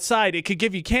peel the outside. It could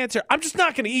give you cancer. I'm just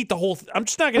not going to eat the whole. I'm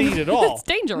just not going to eat it all. It's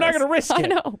dangerous. I'm not going to risk it. I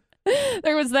know.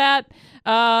 There was that.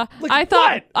 I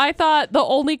thought the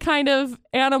only kind of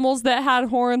animals that had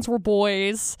horns were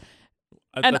boys.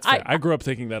 And that's fair. I grew up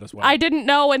thinking that as well. I didn't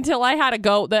know until I had a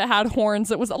goat that had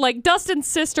horns. It was like Dustin's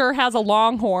sister has a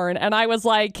longhorn, and I was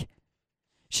like,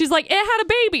 she's like, it had a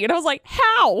baby. And I was like,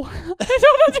 how? I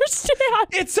don't understand.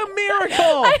 It's a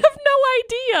miracle. I have no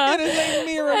idea. It is a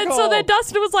miracle. And so then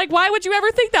Dustin was like, why would you ever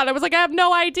think that? I was like, I have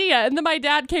no idea. And then my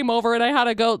dad came over and I had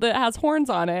a goat that has horns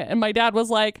on it. And my dad was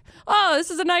like, oh,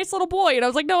 this is a nice little boy. And I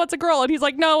was like, no, it's a girl. And he's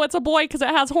like, no, it's a boy because it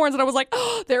has horns. And I was like,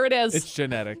 oh, there it is. It's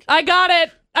genetic. I got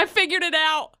it. I figured it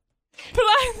out. But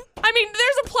I mean,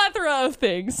 there's a plethora of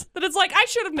things that it's like, I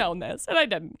should have known this, and I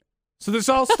didn't. So this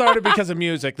all started because of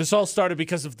music. This all started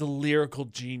because of the lyrical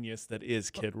genius that is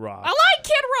Kid Rock. I like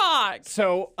Kid rock.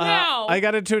 So No. I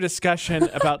got into a discussion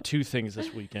about two things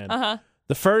this weekend.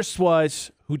 The first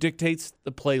was who dictates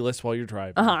the playlist while you're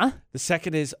driving. The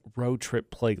second is road trip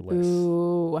playlist.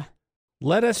 Ooh.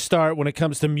 Let us start when it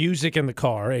comes to music in the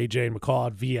car. AJ and McCall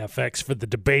at VFX for the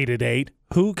debate at 8.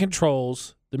 Who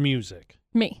controls the music?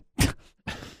 Me.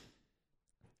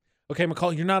 Okay,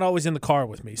 McCall, you're not always in the car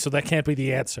with me, so that can't be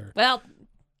the answer. Well,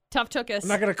 tough took us. I'm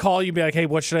not going to call you and be like, hey,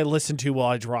 what should I listen to while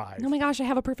I drive? Oh my gosh, I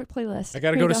have a perfect playlist. I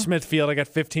got to go to Smithfield. I got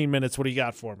 15 minutes. What do you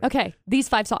got for me? Okay, these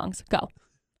 5 songs. Go.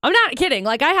 I'm not kidding.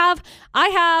 Like I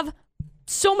have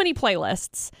so many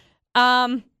playlists.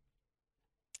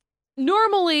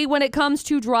 Normally when it comes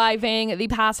to driving, the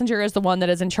passenger is the one that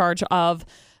is in charge of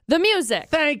the music.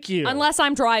 Thank you. Unless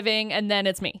I'm driving and then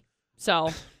it's me.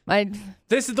 So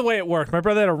This is the way it worked. My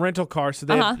brother had a rental car, so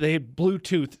they had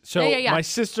Bluetooth. So my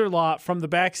sister-in-law from the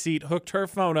back seat hooked her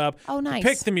phone up. Oh, nice.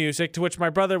 Picked the music, to which my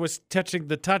brother was touching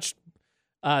the touch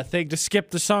thing to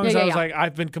skip the songs. I was like,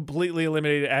 I've been completely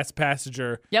eliminated as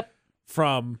passenger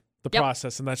from the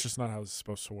process, and that's just not how it's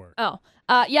supposed to work. Oh.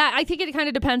 Yeah, I think it kind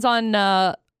of depends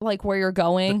on like where you're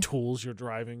going. The tools you're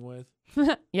driving with.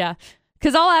 Yeah.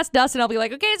 Because I'll ask Dustin, I'll be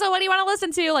like, okay, so what do you want to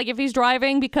listen to? Like if he's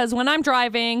driving, because when I'm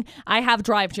driving, I have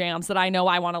drive jams that I know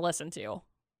I want to listen to.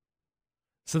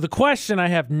 So the question I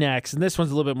have next, and this one's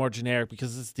a little bit more generic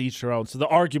because it's to each their own. So the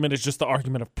argument is just the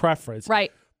argument of preference.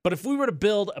 Right. But if we were to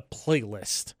build a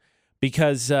playlist,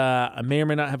 because I may or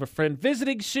may not have a friend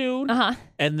visiting soon,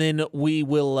 and then we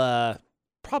will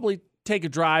probably take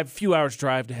a few hours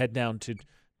drive to head down to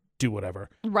do whatever.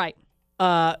 Right.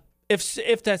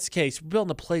 If that's the case, we're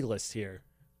building a playlist here.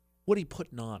 What are you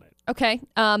putting on it? Okay.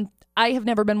 I have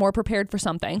never been more prepared for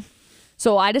something.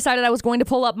 So I decided I was going to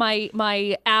pull up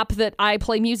my app that I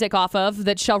play music off of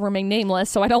that shall remain nameless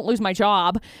so I don't lose my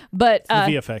job. But it's the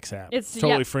VFX app. It's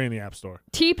totally free in the App Store.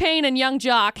 T-Pain and Young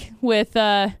Jock with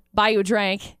Buy You a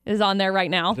Drink is on there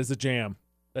right now. That is a jam.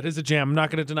 I'm not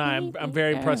going to deny. I'm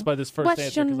very impressed by this first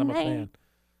answer because I'm a fan.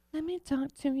 Let me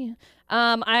talk to you.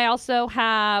 I also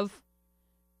have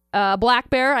Black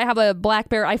Bear. I have a Black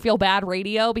Bear I Feel Bad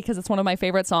radio because it's one of my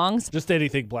favorite songs. Just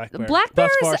anything Black Bear. Black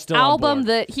Bear's album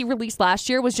that he released last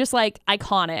year was just like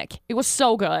iconic. It was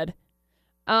so good.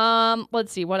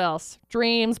 Let's see, what else?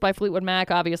 Dreams by Fleetwood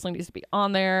Mac obviously needs to be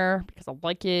on there because I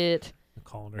like it. I'm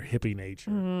calling her hippie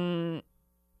nature.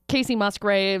 Casey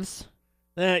Musgraves.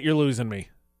 You're losing me.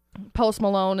 Post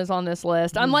Malone is on this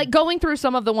list. I'm like going through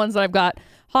some of the ones that I've got.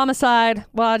 Homicide,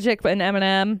 Logic, and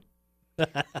Eminem.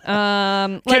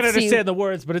 Can't understand the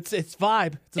words, but it's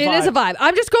vibe. It is a vibe.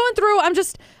 I'm just going through.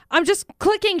 I'm just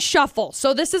clicking shuffle.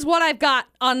 So this is what I've got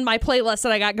on my playlist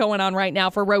that I got going on right now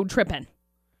for road tripping.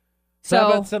 So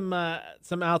how about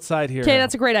some outside here? Okay,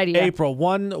 that's a great idea. April,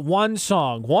 one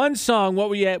song. What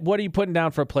are you putting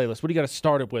down for a playlist? What do you got to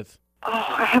start it with? Oh,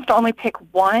 I have to only pick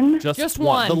one? Just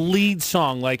one. The lead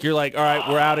song. Like, you're like, all right,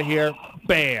 we're out of here.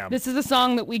 Bam. This is a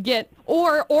song that we get.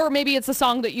 Or maybe it's a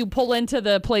song that you pull into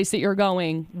the place that you're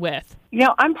going with. You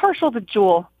know, I'm partial to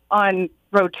Jewel on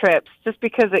road trips just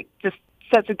because it just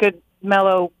sets a good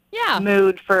mellow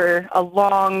mood for a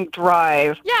long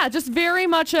drive. Yeah, just very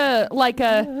much a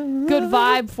good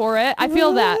vibe for it. I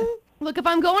feel that. Look, if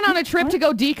I'm going on a trip to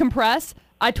go decompress,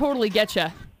 I totally get you.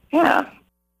 Yeah.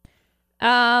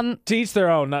 To each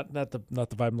their own, not the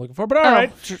vibe I'm looking for, but all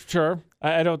right, sure.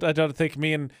 I don't think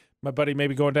me and my buddy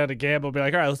maybe going down to gamble will be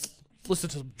like, all right, let's listen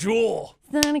to some Jewel.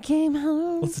 Then I came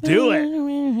home. Let's do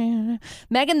it.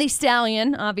 Megan Thee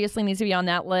Stallion obviously needs to be on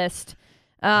that list.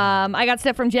 I got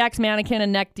stuff from Jack's Mannequin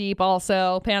and Neck Deep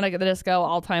also. Panic at the Disco,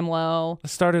 All Time Low. I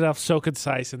started off so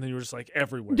concise, and then you were just like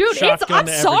everywhere. Dude, I'm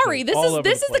sorry. This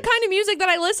is the kind of music that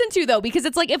I listen to though, because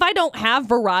it's like if I don't have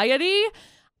variety,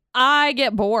 I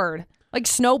get bored. Like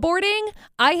snowboarding,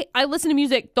 I listen to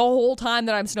music the whole time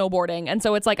that I'm snowboarding. And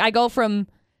so it's like I go from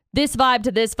this vibe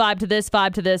to this vibe to this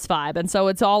vibe to this vibe. And so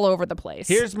it's all over the place.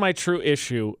 Here's my true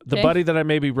issue. The buddy that I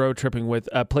may be road tripping with,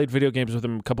 played video games with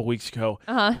him a couple weeks ago.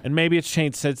 And maybe it's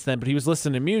changed since then, but he was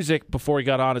listening to music before he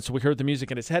got on it. So we heard the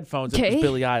music in his headphones. It was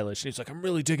Billie Eilish. And he's like, I'm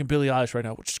really digging Billie Eilish right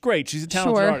now, which is great. She's a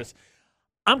talented artist.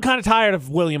 I'm kind of tired of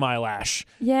William Eyelash.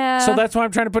 Yeah. So that's why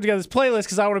I'm trying to put together this playlist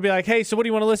because I want to be like, hey, so what do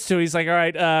you want to listen to? He's like, all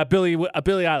right, Billie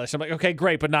Eilish. I'm like, okay,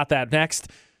 great, but not that. Next.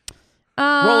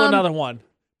 Roll another one.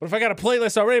 But if I got a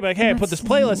playlist already, like, hey, I put this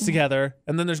playlist together,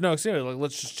 and then there's no excuse. Like,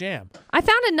 let's just jam. I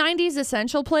found a 90s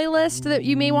essential playlist that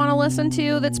you may want to listen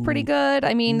to that's pretty good.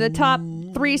 I mean, the top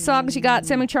 3 songs you got,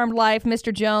 Semi-Charmed Life,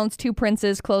 Mr. Jones, Two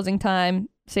Princes, Closing Time,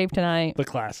 Save Tonight. The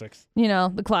classics. You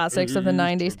know, the classics of the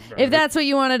 90s. If that's what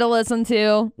you wanted to listen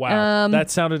to. Wow. That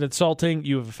sounded insulting.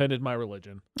 You have offended my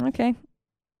religion. Okay.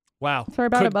 Wow. Sorry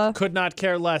about it, bud. Could not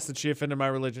care less that she offended my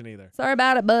religion either. Sorry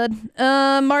about it, bud.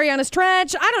 Mariana's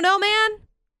Trench. I don't know, man.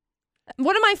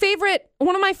 One of my favorite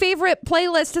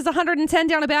playlists is 110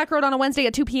 Down a Back Road on a Wednesday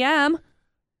at 2 p.m.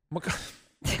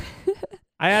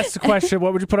 I asked the question,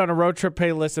 what would you put on a road trip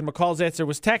playlist? And McCall's answer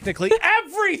was technically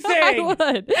everything. I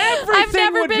would. I've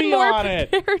never would been be more on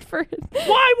prepared for it.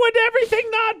 Why would everything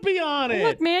not be on it?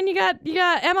 Look, man, you got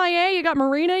MIA, you got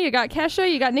Marina, you got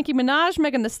Kesha, you got Nicki Minaj,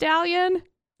 Megan Thee Stallion,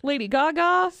 Lady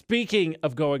Gaga. Speaking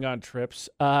of going on trips,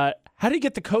 how do you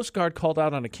get the Coast Guard called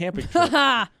out on a camping trip?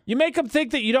 You make them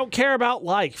think that you don't care about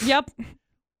life. Yep.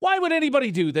 Why would anybody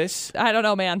do this? I don't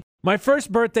know, man. My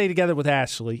first birthday together with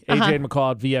Ashley, AJ and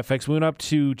McCall at VFX, we went up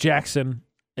to Jackson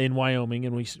in Wyoming,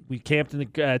 and we camped in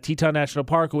the Teton National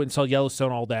Park, went and saw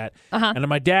Yellowstone, all that. And then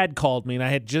my dad called me, and I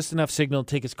had just enough signal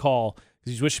to take his call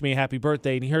because he's wishing me a happy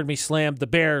birthday, and he heard me slam the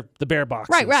bear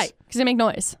boxes. Right, because they make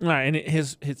noise. Right, and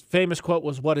his famous quote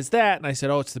was, "What is that?" And I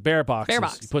said, "Oh, it's the bear boxes. Bear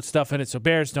box. You put stuff in it so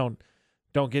bears don't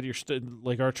get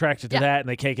are attracted to that, and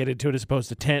they can't get into it as opposed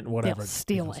to tent and whatever. They'll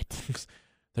steal it.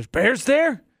 There's bears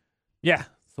there? Yeah,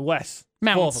 it's the West.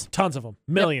 Mountains. Full of them, tons of them,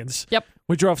 millions. Yep.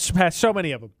 We drove past so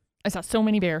many of them. I saw so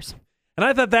many bears. And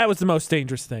I thought that was the most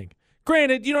dangerous thing.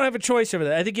 Granted, you don't have a choice over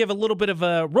that. I think you have a little bit of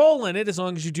a role in it as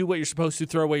long as you do what you're supposed to,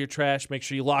 throw away your trash, make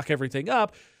sure you lock everything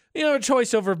up. You don't have a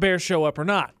choice over if bears show up or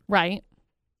not. Right.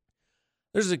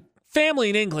 There's a family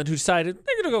in England who decided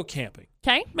they're going to go camping.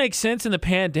 Okay. Makes sense in the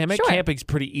pandemic. Sure. Camping's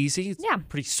pretty easy. It's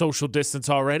pretty social distance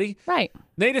already. Right.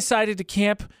 They decided to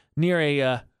camp near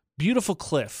a beautiful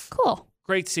cliff. Cool.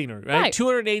 Great scenery, right?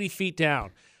 280 feet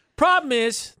down. Problem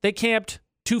is, they camped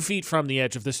 2 feet from the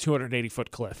edge of this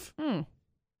 280-foot cliff.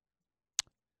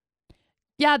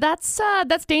 Yeah,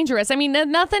 that's dangerous. I mean,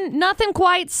 nothing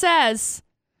quite says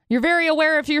you're very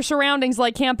aware of your surroundings,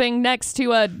 like camping next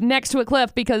to a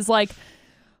cliff, because like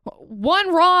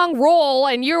one wrong roll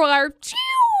and you are.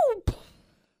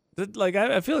 Like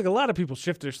I feel like a lot of people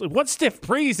shift their sleep. One stiff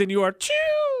breeze and you are.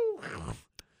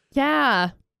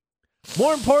 Yeah.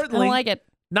 More importantly, I don't like it.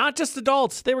 Not just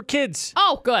adults, they were kids.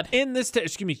 Oh, good. In this tent,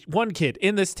 excuse me, one kid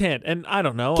in this tent, and I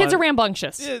don't know. Kids are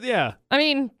rambunctious. Yeah. I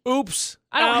mean, oops.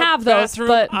 I don't have those, bathroom.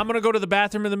 but I'm gonna go to the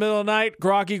bathroom in the middle of the night.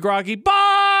 Groggy. Bye.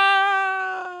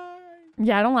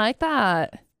 Yeah, I don't like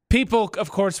that. People, of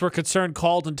course, were concerned,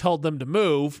 called and told them to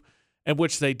move, and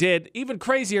which they did. Even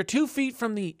crazier, 2 feet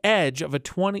from the edge of a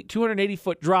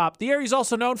 280-foot drop. The area is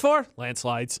also known for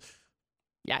landslides.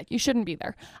 Yeah, you shouldn't be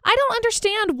there. I don't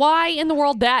understand why in the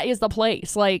world that is the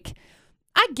place. Like,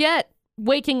 I get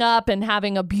waking up and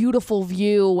having a beautiful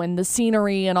view and the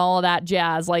scenery and all of that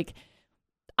jazz. Like,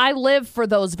 I live for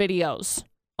those videos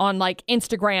on like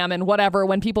Instagram and whatever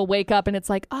when people wake up and it's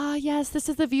like, oh, yes, this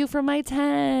is the view from my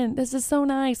tent. This is so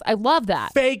nice. I love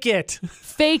that. Fake it.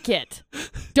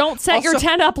 Don't set your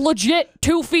tent up legit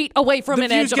 2 feet away from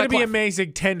an edge of a cliff. The view's going to be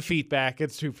amazing 10 feet back.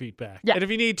 It's 2 feet back. Yeah. And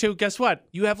if you need to, guess what?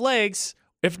 You have legs.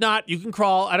 If not, you can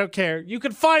crawl. I don't care. You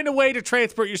can find a way to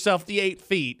transport yourself the 8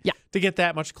 feet to get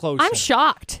that much closer. I'm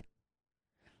shocked.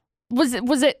 Was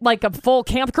it like a full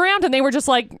campground and they were just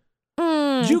like,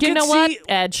 you know what?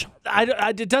 Edge.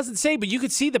 It doesn't say, but you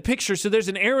could see the picture. So there's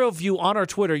an aerial view on our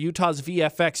Twitter, Utah's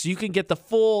VFX. So you can get the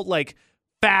full like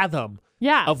fathom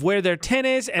of where their tent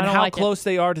is and how close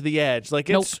they are to the edge. Like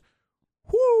it's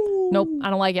Nope. I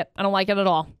don't like it. I don't like it at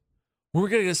all. We're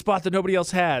going to get a spot that nobody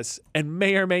else has and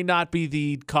may or may not be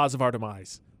the cause of our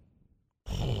demise.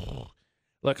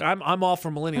 Look, I'm all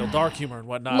for millennial dark humor and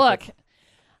whatnot. Look,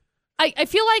 I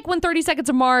feel like when 30 Seconds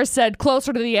of Mars said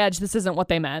closer to the edge, this isn't what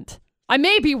they meant. I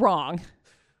may be wrong.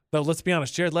 Though, let's be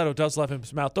honest, Jared Leto does love him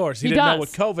some outdoors. He didn't know what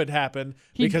COVID happened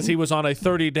because he was on a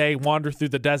 30-day wander through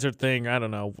the desert thing, I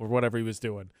don't know, or whatever he was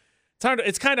doing.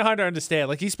 It's kind of hard to understand.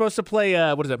 Like, he's supposed to play,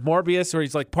 Morbius, where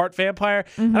he's like part vampire.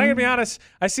 And I'm going to be honest,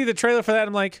 I see the trailer for that, and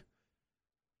I'm like,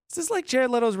 is this like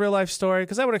Jared Leto's real life story?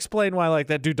 Because that would explain why, like,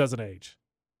 that dude doesn't age.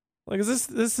 Like, is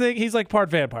this thing, he's like part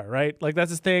vampire, right? Like,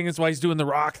 that's his thing. That's why he's doing the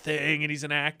rock thing, and he's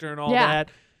an actor and all that.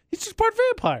 He's just part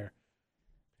vampire.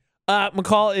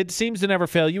 McCall, it seems to never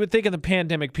fail. You would think in the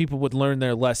pandemic people would learn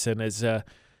their lesson as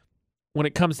when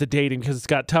it comes to dating because it's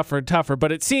got tougher and tougher.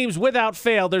 But it seems without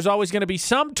fail, there's always going to be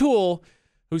some tool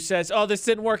who says, oh, this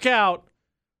didn't work out.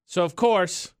 So, of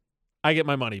course, I get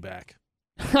my money back.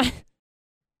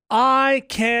 I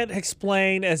can't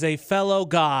explain as a fellow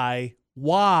guy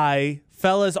why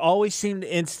fellas always seem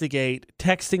to instigate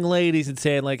texting ladies and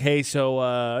saying like, hey, so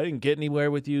I didn't get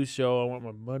anywhere with you, so I want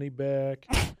my money back.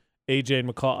 AJ and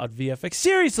McCall on VFX.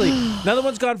 Seriously, another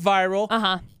one's gone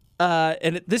viral.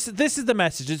 And this is the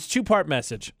message. It's a two-part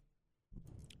message.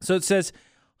 So it says,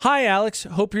 hi, Alex.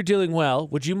 Hope you're doing well.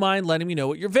 Would you mind letting me know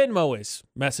what your Venmo is?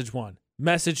 Message 1.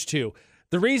 Message 2.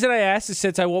 The reason I asked is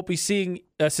since we won't be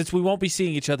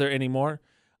seeing each other anymore,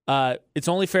 it's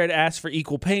only fair to ask for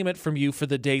equal payment from you for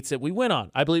the dates that we went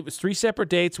on. I believe it was 3 separate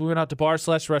dates. We went out to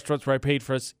bars/restaurants where I paid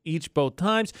for us each both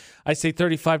times. I say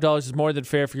 $35 is more than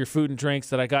fair for your food and drinks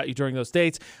that I got you during those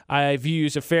dates. I view you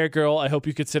as a fair girl. I hope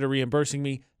you consider reimbursing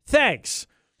me. Thanks.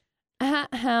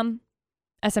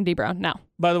 SMD bro, no.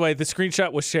 By the way, the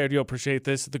screenshot was shared. You'll appreciate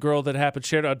this. The girl that happened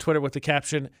shared it on Twitter with the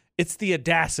caption, "It's the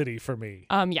audacity for me."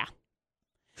 Yeah.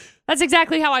 That's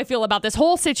exactly how I feel about this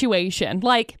whole situation.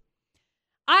 Like,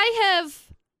 I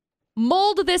have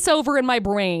mulled this over in my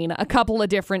brain a couple of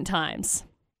different times.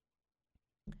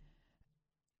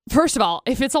 First of all,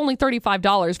 if it's only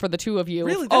 $35 for the two of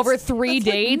you over 3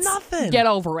 dates, get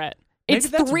over it. It's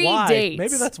 3 dates.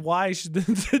 Maybe that's why it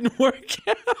didn't work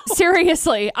out.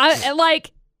 Seriously.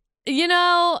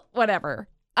 Whatever.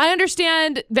 I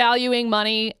understand valuing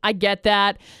money. I get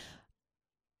that.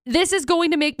 This is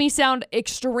going to make me sound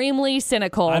extremely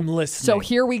cynical. I'm listening. So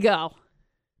here we go.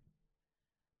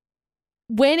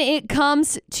 When it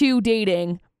comes to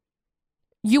dating,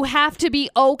 you have to be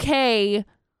okay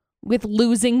with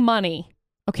losing money,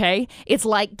 okay? It's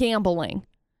like gambling.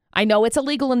 I know it's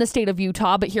illegal in the state of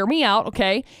Utah, but hear me out,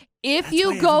 okay? If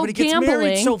you go gambling, gets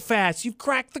married so fast, you've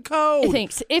cracked the code.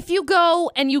 Thanks. If you go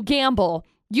and you gamble,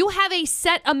 you have a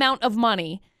set amount of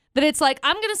money that it's like,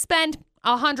 I'm going to spend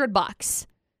 $100.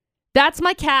 That's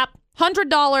my cap,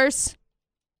 $100.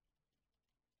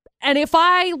 And if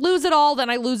I lose it all, then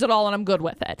I lose it all and I'm good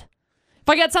with it. If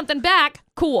I get something back,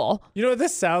 cool. You know what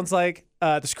this sounds like?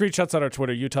 The screenshots on our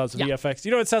Twitter, Utah's VFX.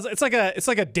 You know what it sounds like? It's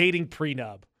like a dating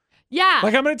prenup. Yeah.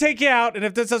 Like, I'm going to take you out, and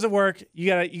if this doesn't work, you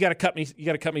gotta cut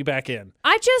me back in.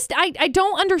 I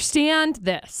don't understand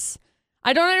this.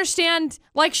 I don't understand,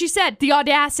 like she said, the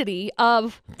audacity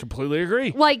of... Completely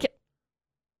agree. Like,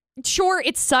 sure,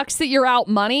 it sucks that you're out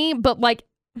money, but like,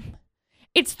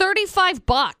 it's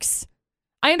 $35.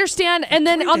 I understand. And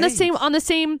then on the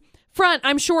same front,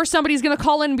 I'm sure somebody's going to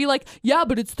call in and be like, yeah,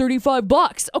 but it's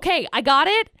 $35. Okay, I got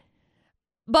it.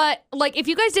 But like, if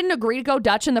you guys didn't agree to go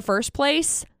Dutch in the first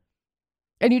place,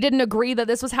 and you didn't agree that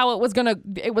this was how it was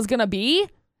gonna be,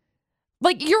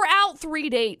 like, you're out 3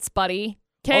 dates, buddy.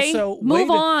 Okay, also, move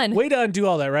on. Way to undo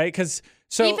all that, right? Because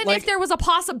even if there was a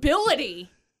possibility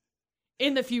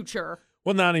in the future.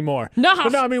 Well, not anymore. No.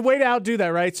 But no, I mean, way to outdo that,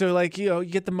 right? So, like, you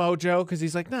get the mojo because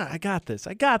he's like, nah, I got this.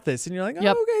 And you're like,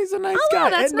 okay, he's a nice guy. No,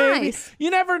 that's and maybe nice. You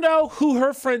never know who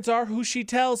her friends are, who she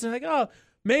tells. And like, oh,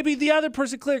 maybe the other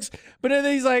person clicks. But then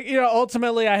he's like,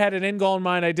 ultimately, I had an end goal in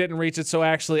mind. I didn't reach it. So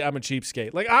actually, I'm a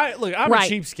cheapskate. Like, I'm a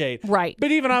cheapskate. Right.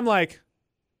 But even I'm like,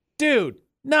 dude,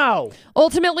 no.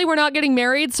 Ultimately, we're not getting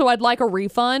married, so I'd like a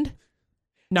refund.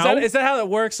 No. Is that how that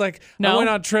works? Like, no. I went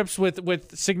on trips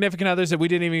with significant others that we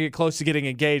didn't even get close to getting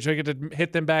engaged. I get to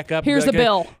hit them back up. Here's and the be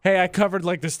like, bill. Hey, I covered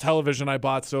like this television I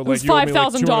bought, so like you owe me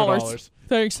like $5,000.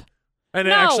 Thanks. And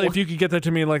then actually, if you could get that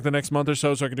to me in like the next month or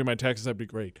so I can do my taxes, that'd be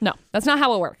great. No, that's not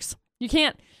how it works. You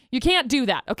can't do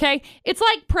that, okay? It's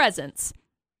like presents.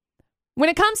 When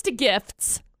it comes to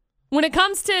gifts, when it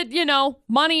comes to,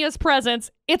 money as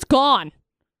presents, it's gone.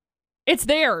 It's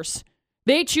theirs.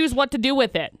 They choose what to do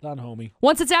with it. Not homie.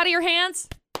 Once it's out of your hands,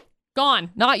 gone.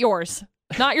 Not yours.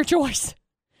 Not your choice.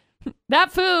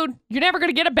 That food, you're never going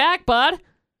to get it back, bud.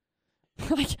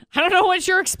 Like, I don't know what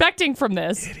you're expecting from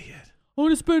this. Idiot. I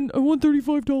want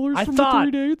 $35 from the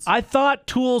 3 dates. I thought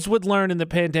tools would learn in the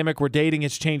pandemic where dating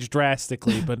has changed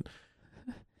drastically, but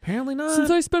apparently not.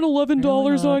 Since I spent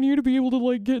 $11 on you to be able to,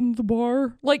 like, get in the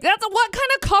bar. Like, what kind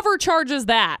of cover charge is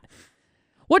that?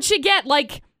 What'd she get?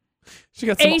 Like... She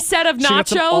got a set of nachos,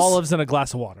 she got some olives and a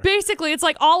glass of water. Basically, it's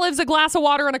like olives, a glass of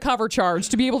water, and a cover charge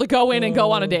to be able to go in and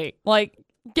go on a date. Like,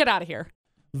 get out of here.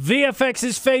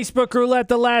 VFX's Facebook roulette,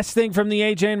 the last thing from the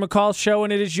AJ and McCall show,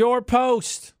 and it is your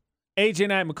post. AJ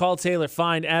and I, McCall Taylor,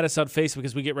 add us on Facebook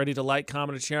as we get ready to like,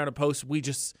 comment, and share on a post we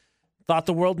just thought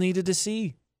the world needed to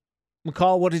see.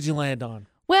 McCall, what did you land on?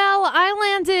 Well,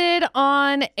 I landed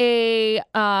on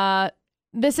a...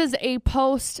 This is a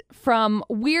post from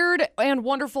Weird and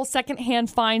Wonderful Secondhand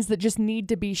Finds That Just Need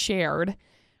to Be Shared,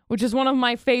 which is one of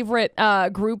my favorite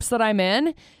groups that I'm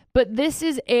in. But this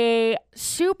is a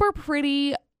super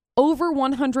pretty, over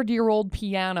 100-year-old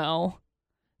piano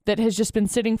that has just been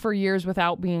sitting for years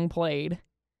without being played.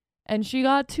 And she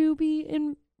got to be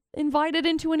invited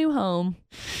into a new home.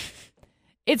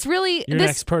 It's really... Your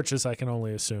next purchase, I can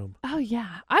only assume. Oh,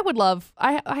 yeah. I would love...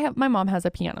 I have... My mom has a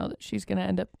piano that she's going to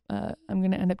end up... I'm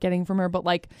going to end up getting from her. But,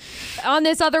 like, on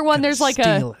this other one, there's like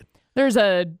there's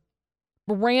a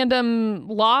random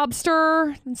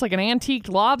lobster. It's like an antiqued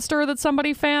lobster that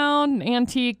somebody found. An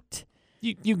antiqued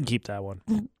You can keep that one.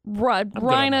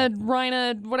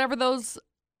 Rhina, whatever those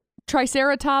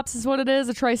Triceratops is what it is,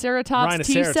 a Triceratops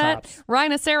tea set.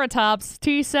 Rhinoceratops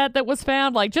tea set that was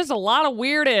found. Like, just a lot of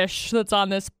weird-ish that's on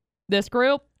this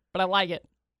group, but I like it.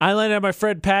 I landed on my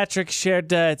friend Patrick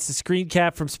shared it's a screen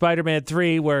cap from Spider-Man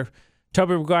 3 where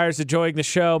Tobey Maguire's enjoying the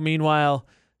show. Meanwhile,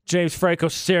 James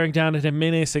Franco's staring down at him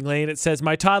menacingly, and it says,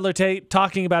 my toddler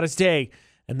talking about his day.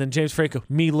 And then James Franco,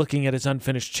 me looking at his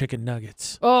unfinished chicken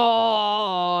nuggets.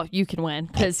 Oh, you can win.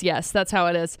 Because, yes, that's how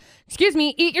it is. Excuse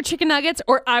me, eat your chicken nuggets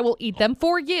or I will eat them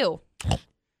for you.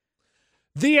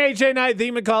 The AJ Knight,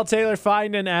 the McCall Taylor.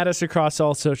 Find and add us across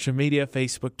all social media.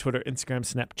 Facebook, Twitter, Instagram,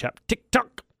 Snapchat,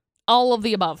 TikTok. All of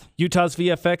the above. Utah's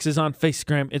VFX is on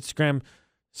Instagram,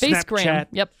 Snapchat.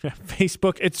 Yep.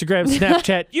 Facebook, Instagram,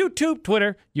 Snapchat, YouTube,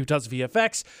 Twitter, Utah's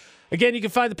VFX. Again, you can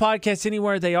find the podcast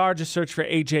anywhere they are. Just search for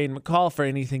AJ and McCall for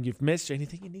anything you've missed,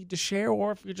 anything you need to share,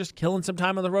 or if you're just killing some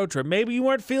time on the road trip. Maybe you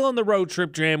weren't feeling the road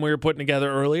trip jam we were putting together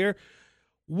earlier.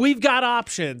 We've got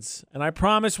options, and I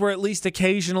promise we're at least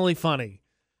occasionally funny.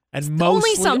 And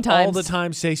mostly sometimes. All the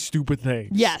time say stupid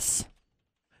things. Yes.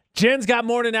 Jen's got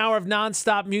more than an hour of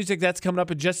nonstop music. That's coming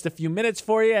up in just a few minutes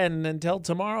for you. And until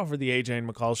tomorrow for the AJ and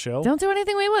McCall show. Don't do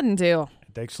anything we wouldn't do.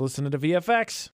 Thanks for listening to VFX.